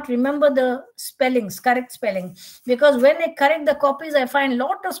 you'll not remember the spellings, correct spelling. Because when I correct the copies, I find a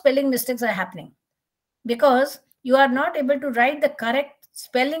lot of spelling mistakes are happening, because you are not able to write the correct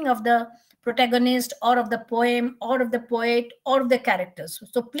spelling of the protagonist, or of the poem, or of the poet, or of the characters.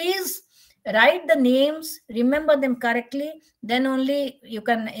 So please write the names, remember them correctly, then only you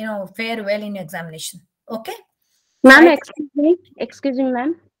can fare well in examination. Okay, Ma'am, I excuse me,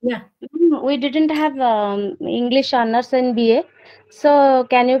 ma'am. Yeah. We didn't have English honors in BA. So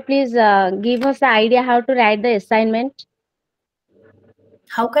can you please give us the idea how to write the assignment?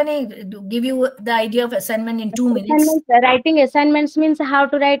 How can I give you the idea of assignment in 2 minutes? Writing assignments means how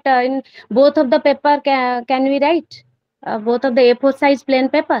to write in both of the paper. Can we write both of the A4 size plain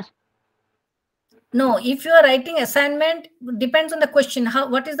paper? No, if you are writing assignment, depends on the question.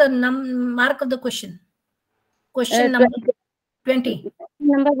 What is the mark of the question? Question number 20.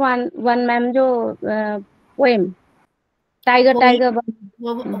 Number one, ma'am, jo poem. Tiger.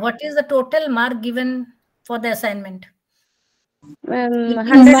 What is the total mark given for the assignment? 100.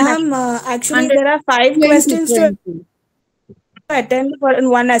 Ma'am, actually 100. there are 5 questions to attend for in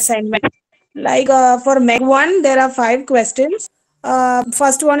one assignment. Like for MEG-1, there are 5 questions.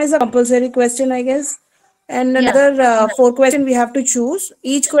 First one is a compulsory question, I guess. And another 4 questions we have to choose.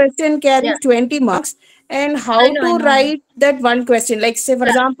 Each question carries 20 marks. And how to write that one question? Like, say, for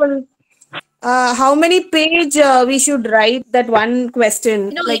example, how many page we should write that one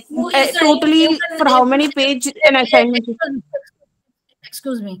question? Like You totally can for how many page an assignment?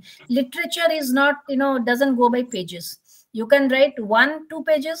 excuse me, literature is not, doesn't go by pages. You can write 1 2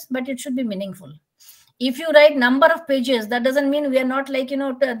 pages, but it should be meaningful. If you write number of pages, that doesn't mean we are not like,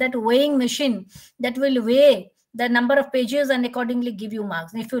 that weighing machine that will weigh the number of pages and accordingly give you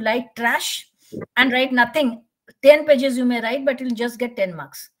marks. If you like trash and write nothing, 10 pages you may write, but you'll just get 10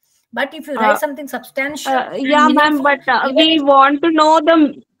 marks. But if you write something substantial and Yeah, ma'am, meaningful, but even we if want to know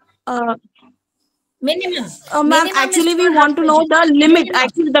the minimum ma'am. minimum is Actually, two we and a half want to know pages the limit. minimum.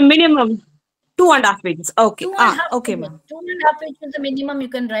 Actually, the minimum 2.5 pages. Okay. Two and a half Okay, pages. ma'am. 2.5 pages is the minimum you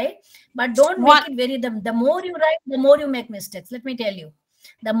can write, but don't One. make it very. The more you write, the more you make mistakes. Let me tell you,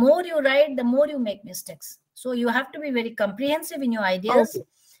 the more you write, the more you make mistakes. So you have to be very comprehensive in your ideas, Okay.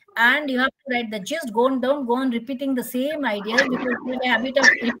 and you have to write the gist. Don't go on repeating the same ideas because you have a habit of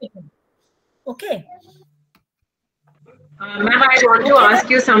repeating. Okay. Ma'am, I want to Okay. ask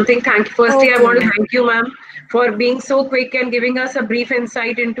you something. Thank you. Firstly, I Okay, want to ma'am. thank you, ma'am, for being so quick and giving us a brief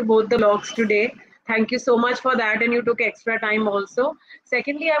insight into both the blogs today. Thank you so much for that, and you took extra time also.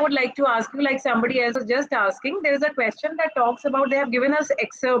 Secondly, I would like to ask you, like somebody else was just asking, there is a question that talks about they have given us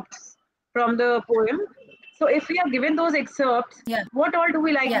excerpts from the poem. So if we have given those excerpts, Yeah. what all do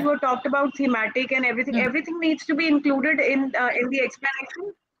we like? Yeah. You have talked about thematic and everything. Everything needs to be included in the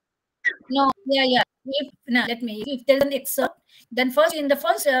explanation. No, yeah, yeah. If now let me. If there's an excerpt, then first in the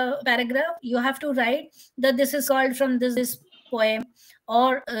first paragraph, you have to write that this is called from this poem,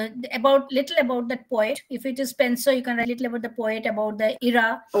 or about little about that poet. If it is Spencer, you can write little about the poet, about the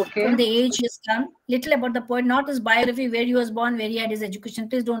era, Okay. from the age he's come, little about the poet, not his biography, where he was born, where he had his education.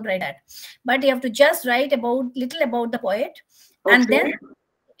 Please don't write that. But you have to just write about little about the poet, and Okay. then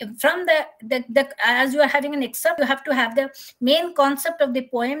from the as you are having an excerpt, you have to have the main concept of the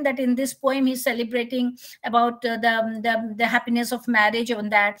poem, that in this poem he's celebrating about the happiness of marriage,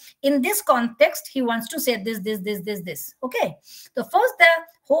 and that in this context he wants to say this. Okay, so first the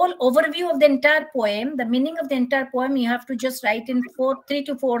whole overview of the entire poem, the meaning of the entire poem, you have to just write in 3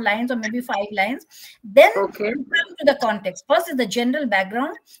 to 4 lines or maybe 5 lines. Then Okay. you come to the context. First is the general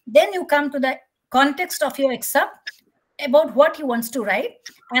background, then you come to the context of your excerpt about what he wants to write,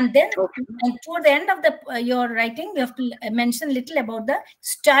 and then and toward the end of the your writing, you have to mention little about the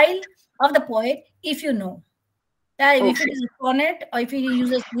style of the poet, if you know. If it Okay. is a sonnet, or if he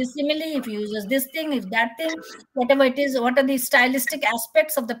uses this simile, if he uses this thing, if that thing, whatever it is, what are the stylistic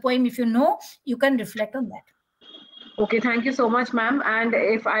aspects of the poem, if you know, you can reflect on that. Okay, thank you so much, ma'am. And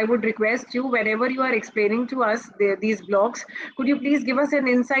if I would request you, whenever you are explaining to us these blogs, could you please give us an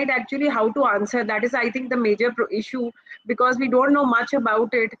insight actually how to answer? That is, I think, the major issue because we don't know much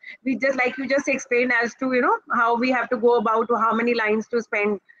about it. We just, like you just explained as to, how we have to go about, how many lines to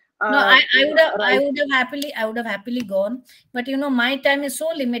spend. No, I would have Right. I would have happily gone, but my time is so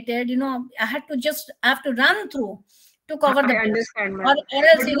limited. I have to run through to cover the I books, understand, or ma'am.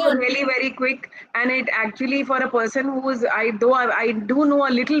 else But you were really very quick, and it actually for a person who is, I do know a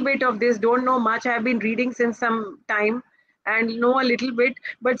little bit of this, don't know much. I've been reading since some time and know a little bit,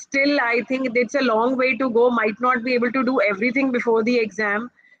 but still, I think it's a long way to go. Might not be able to do everything before the exam.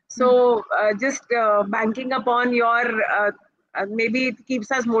 So just banking upon your maybe it keeps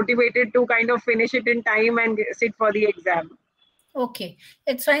us motivated to kind of finish it in time and sit for the exam. Okay,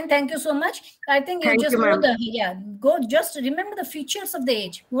 it's fine. Thank you so much. I think you Thank just you, know ma'am. go just remember the features of the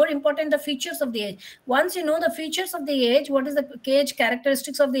age. More important, the features of the age. Once you know the features of the age, what is the age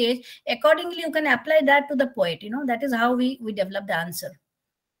characteristics of the age, accordingly you can apply that to the poet. That is how we develop the answer.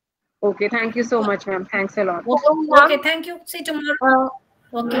 Okay, thank you so much, ma'am. Thanks a lot. Okay, Hello, ma'am. okay, thank you. See you tomorrow. Uh,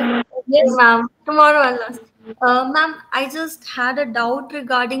 Okay. okay, Yes. ma'am. Tomorrow I'll ask. Ma'am, I just had a doubt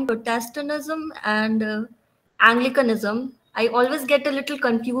regarding Protestantism and Anglicanism. I always get a little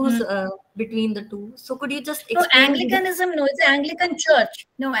confused between the two. So could you just No, explain me? Anglicanism, no, it's Anglican church.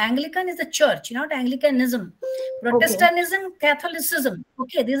 No, Anglican is a church, not Anglicanism. Okay. Protestantism, Catholicism.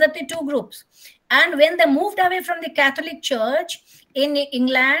 Okay, these are the two groups. And when they moved away from the Catholic Church in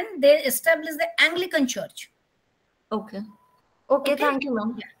England, they established the Anglican Church. Okay. Okay, thank you,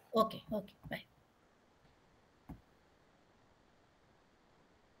 ma'am. Yeah. Okay, okay, bye.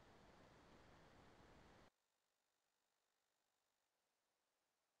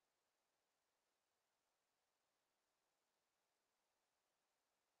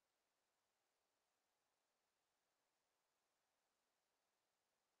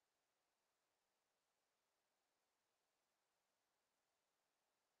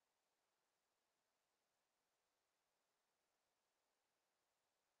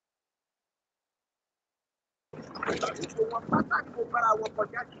 gbogbo wọn pátá ni mo bára wọn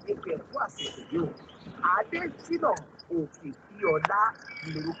kọjá sí ẹgbẹ́ ẹ̀kọ́ àṣẹṣe yìí o Adésínà Òkìkí ọlá ní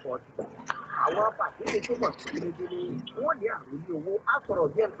lórúkọ ti àwọn pàdé tó mọ̀ sí gírígírí wọn ní àròlé owó àsọ̀rọ̀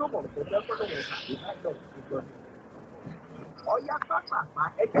bí ẹni tó mọ̀ tó fẹ́ gbọ́dọ̀ wọn tàbí láìlọ́ ìjọ ni ọ̀yá pápápá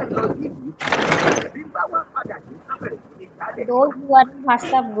ẹgbẹ́ lọ sí ìlú bí bá wà padà ní sábẹ̀rẹ̀ sí ní jáde. Those who are in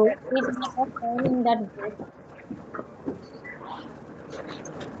WhatsApp group, please make us join in that group.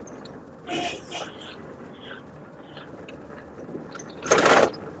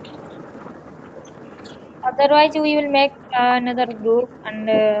 Otherwise, we will make another group and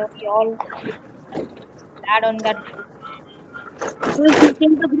we all add on that group. Who is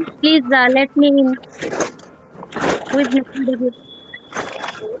making the group? Please let me in. Who is making the group?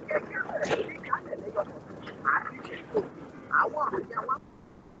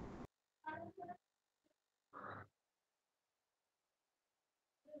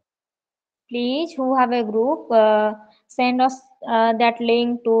 Please, who have a group, send us that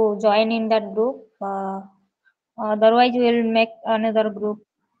link to join in that group. Otherwise, we will make another group.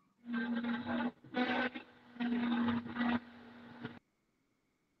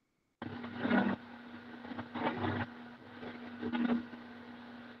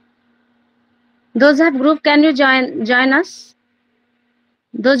 Those who have group, can you join us?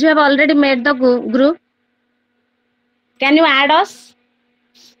 Those who have already made the group, can you add us?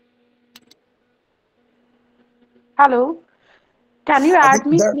 Hello. Can you I add think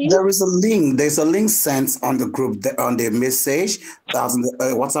me, please? there is a link. There's a link sent on the group, on the message. That's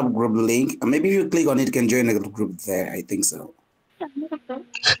the WhatsApp group link. Maybe if you click on it, you can join the group there. I think so.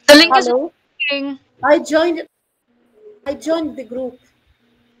 The link is Hello. working. I joined the group.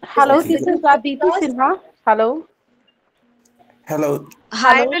 Hello, Okay. this is Aditi Sinha. Hello. Hello.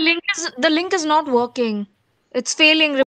 Hi, Hello. the link is not working. It's failing.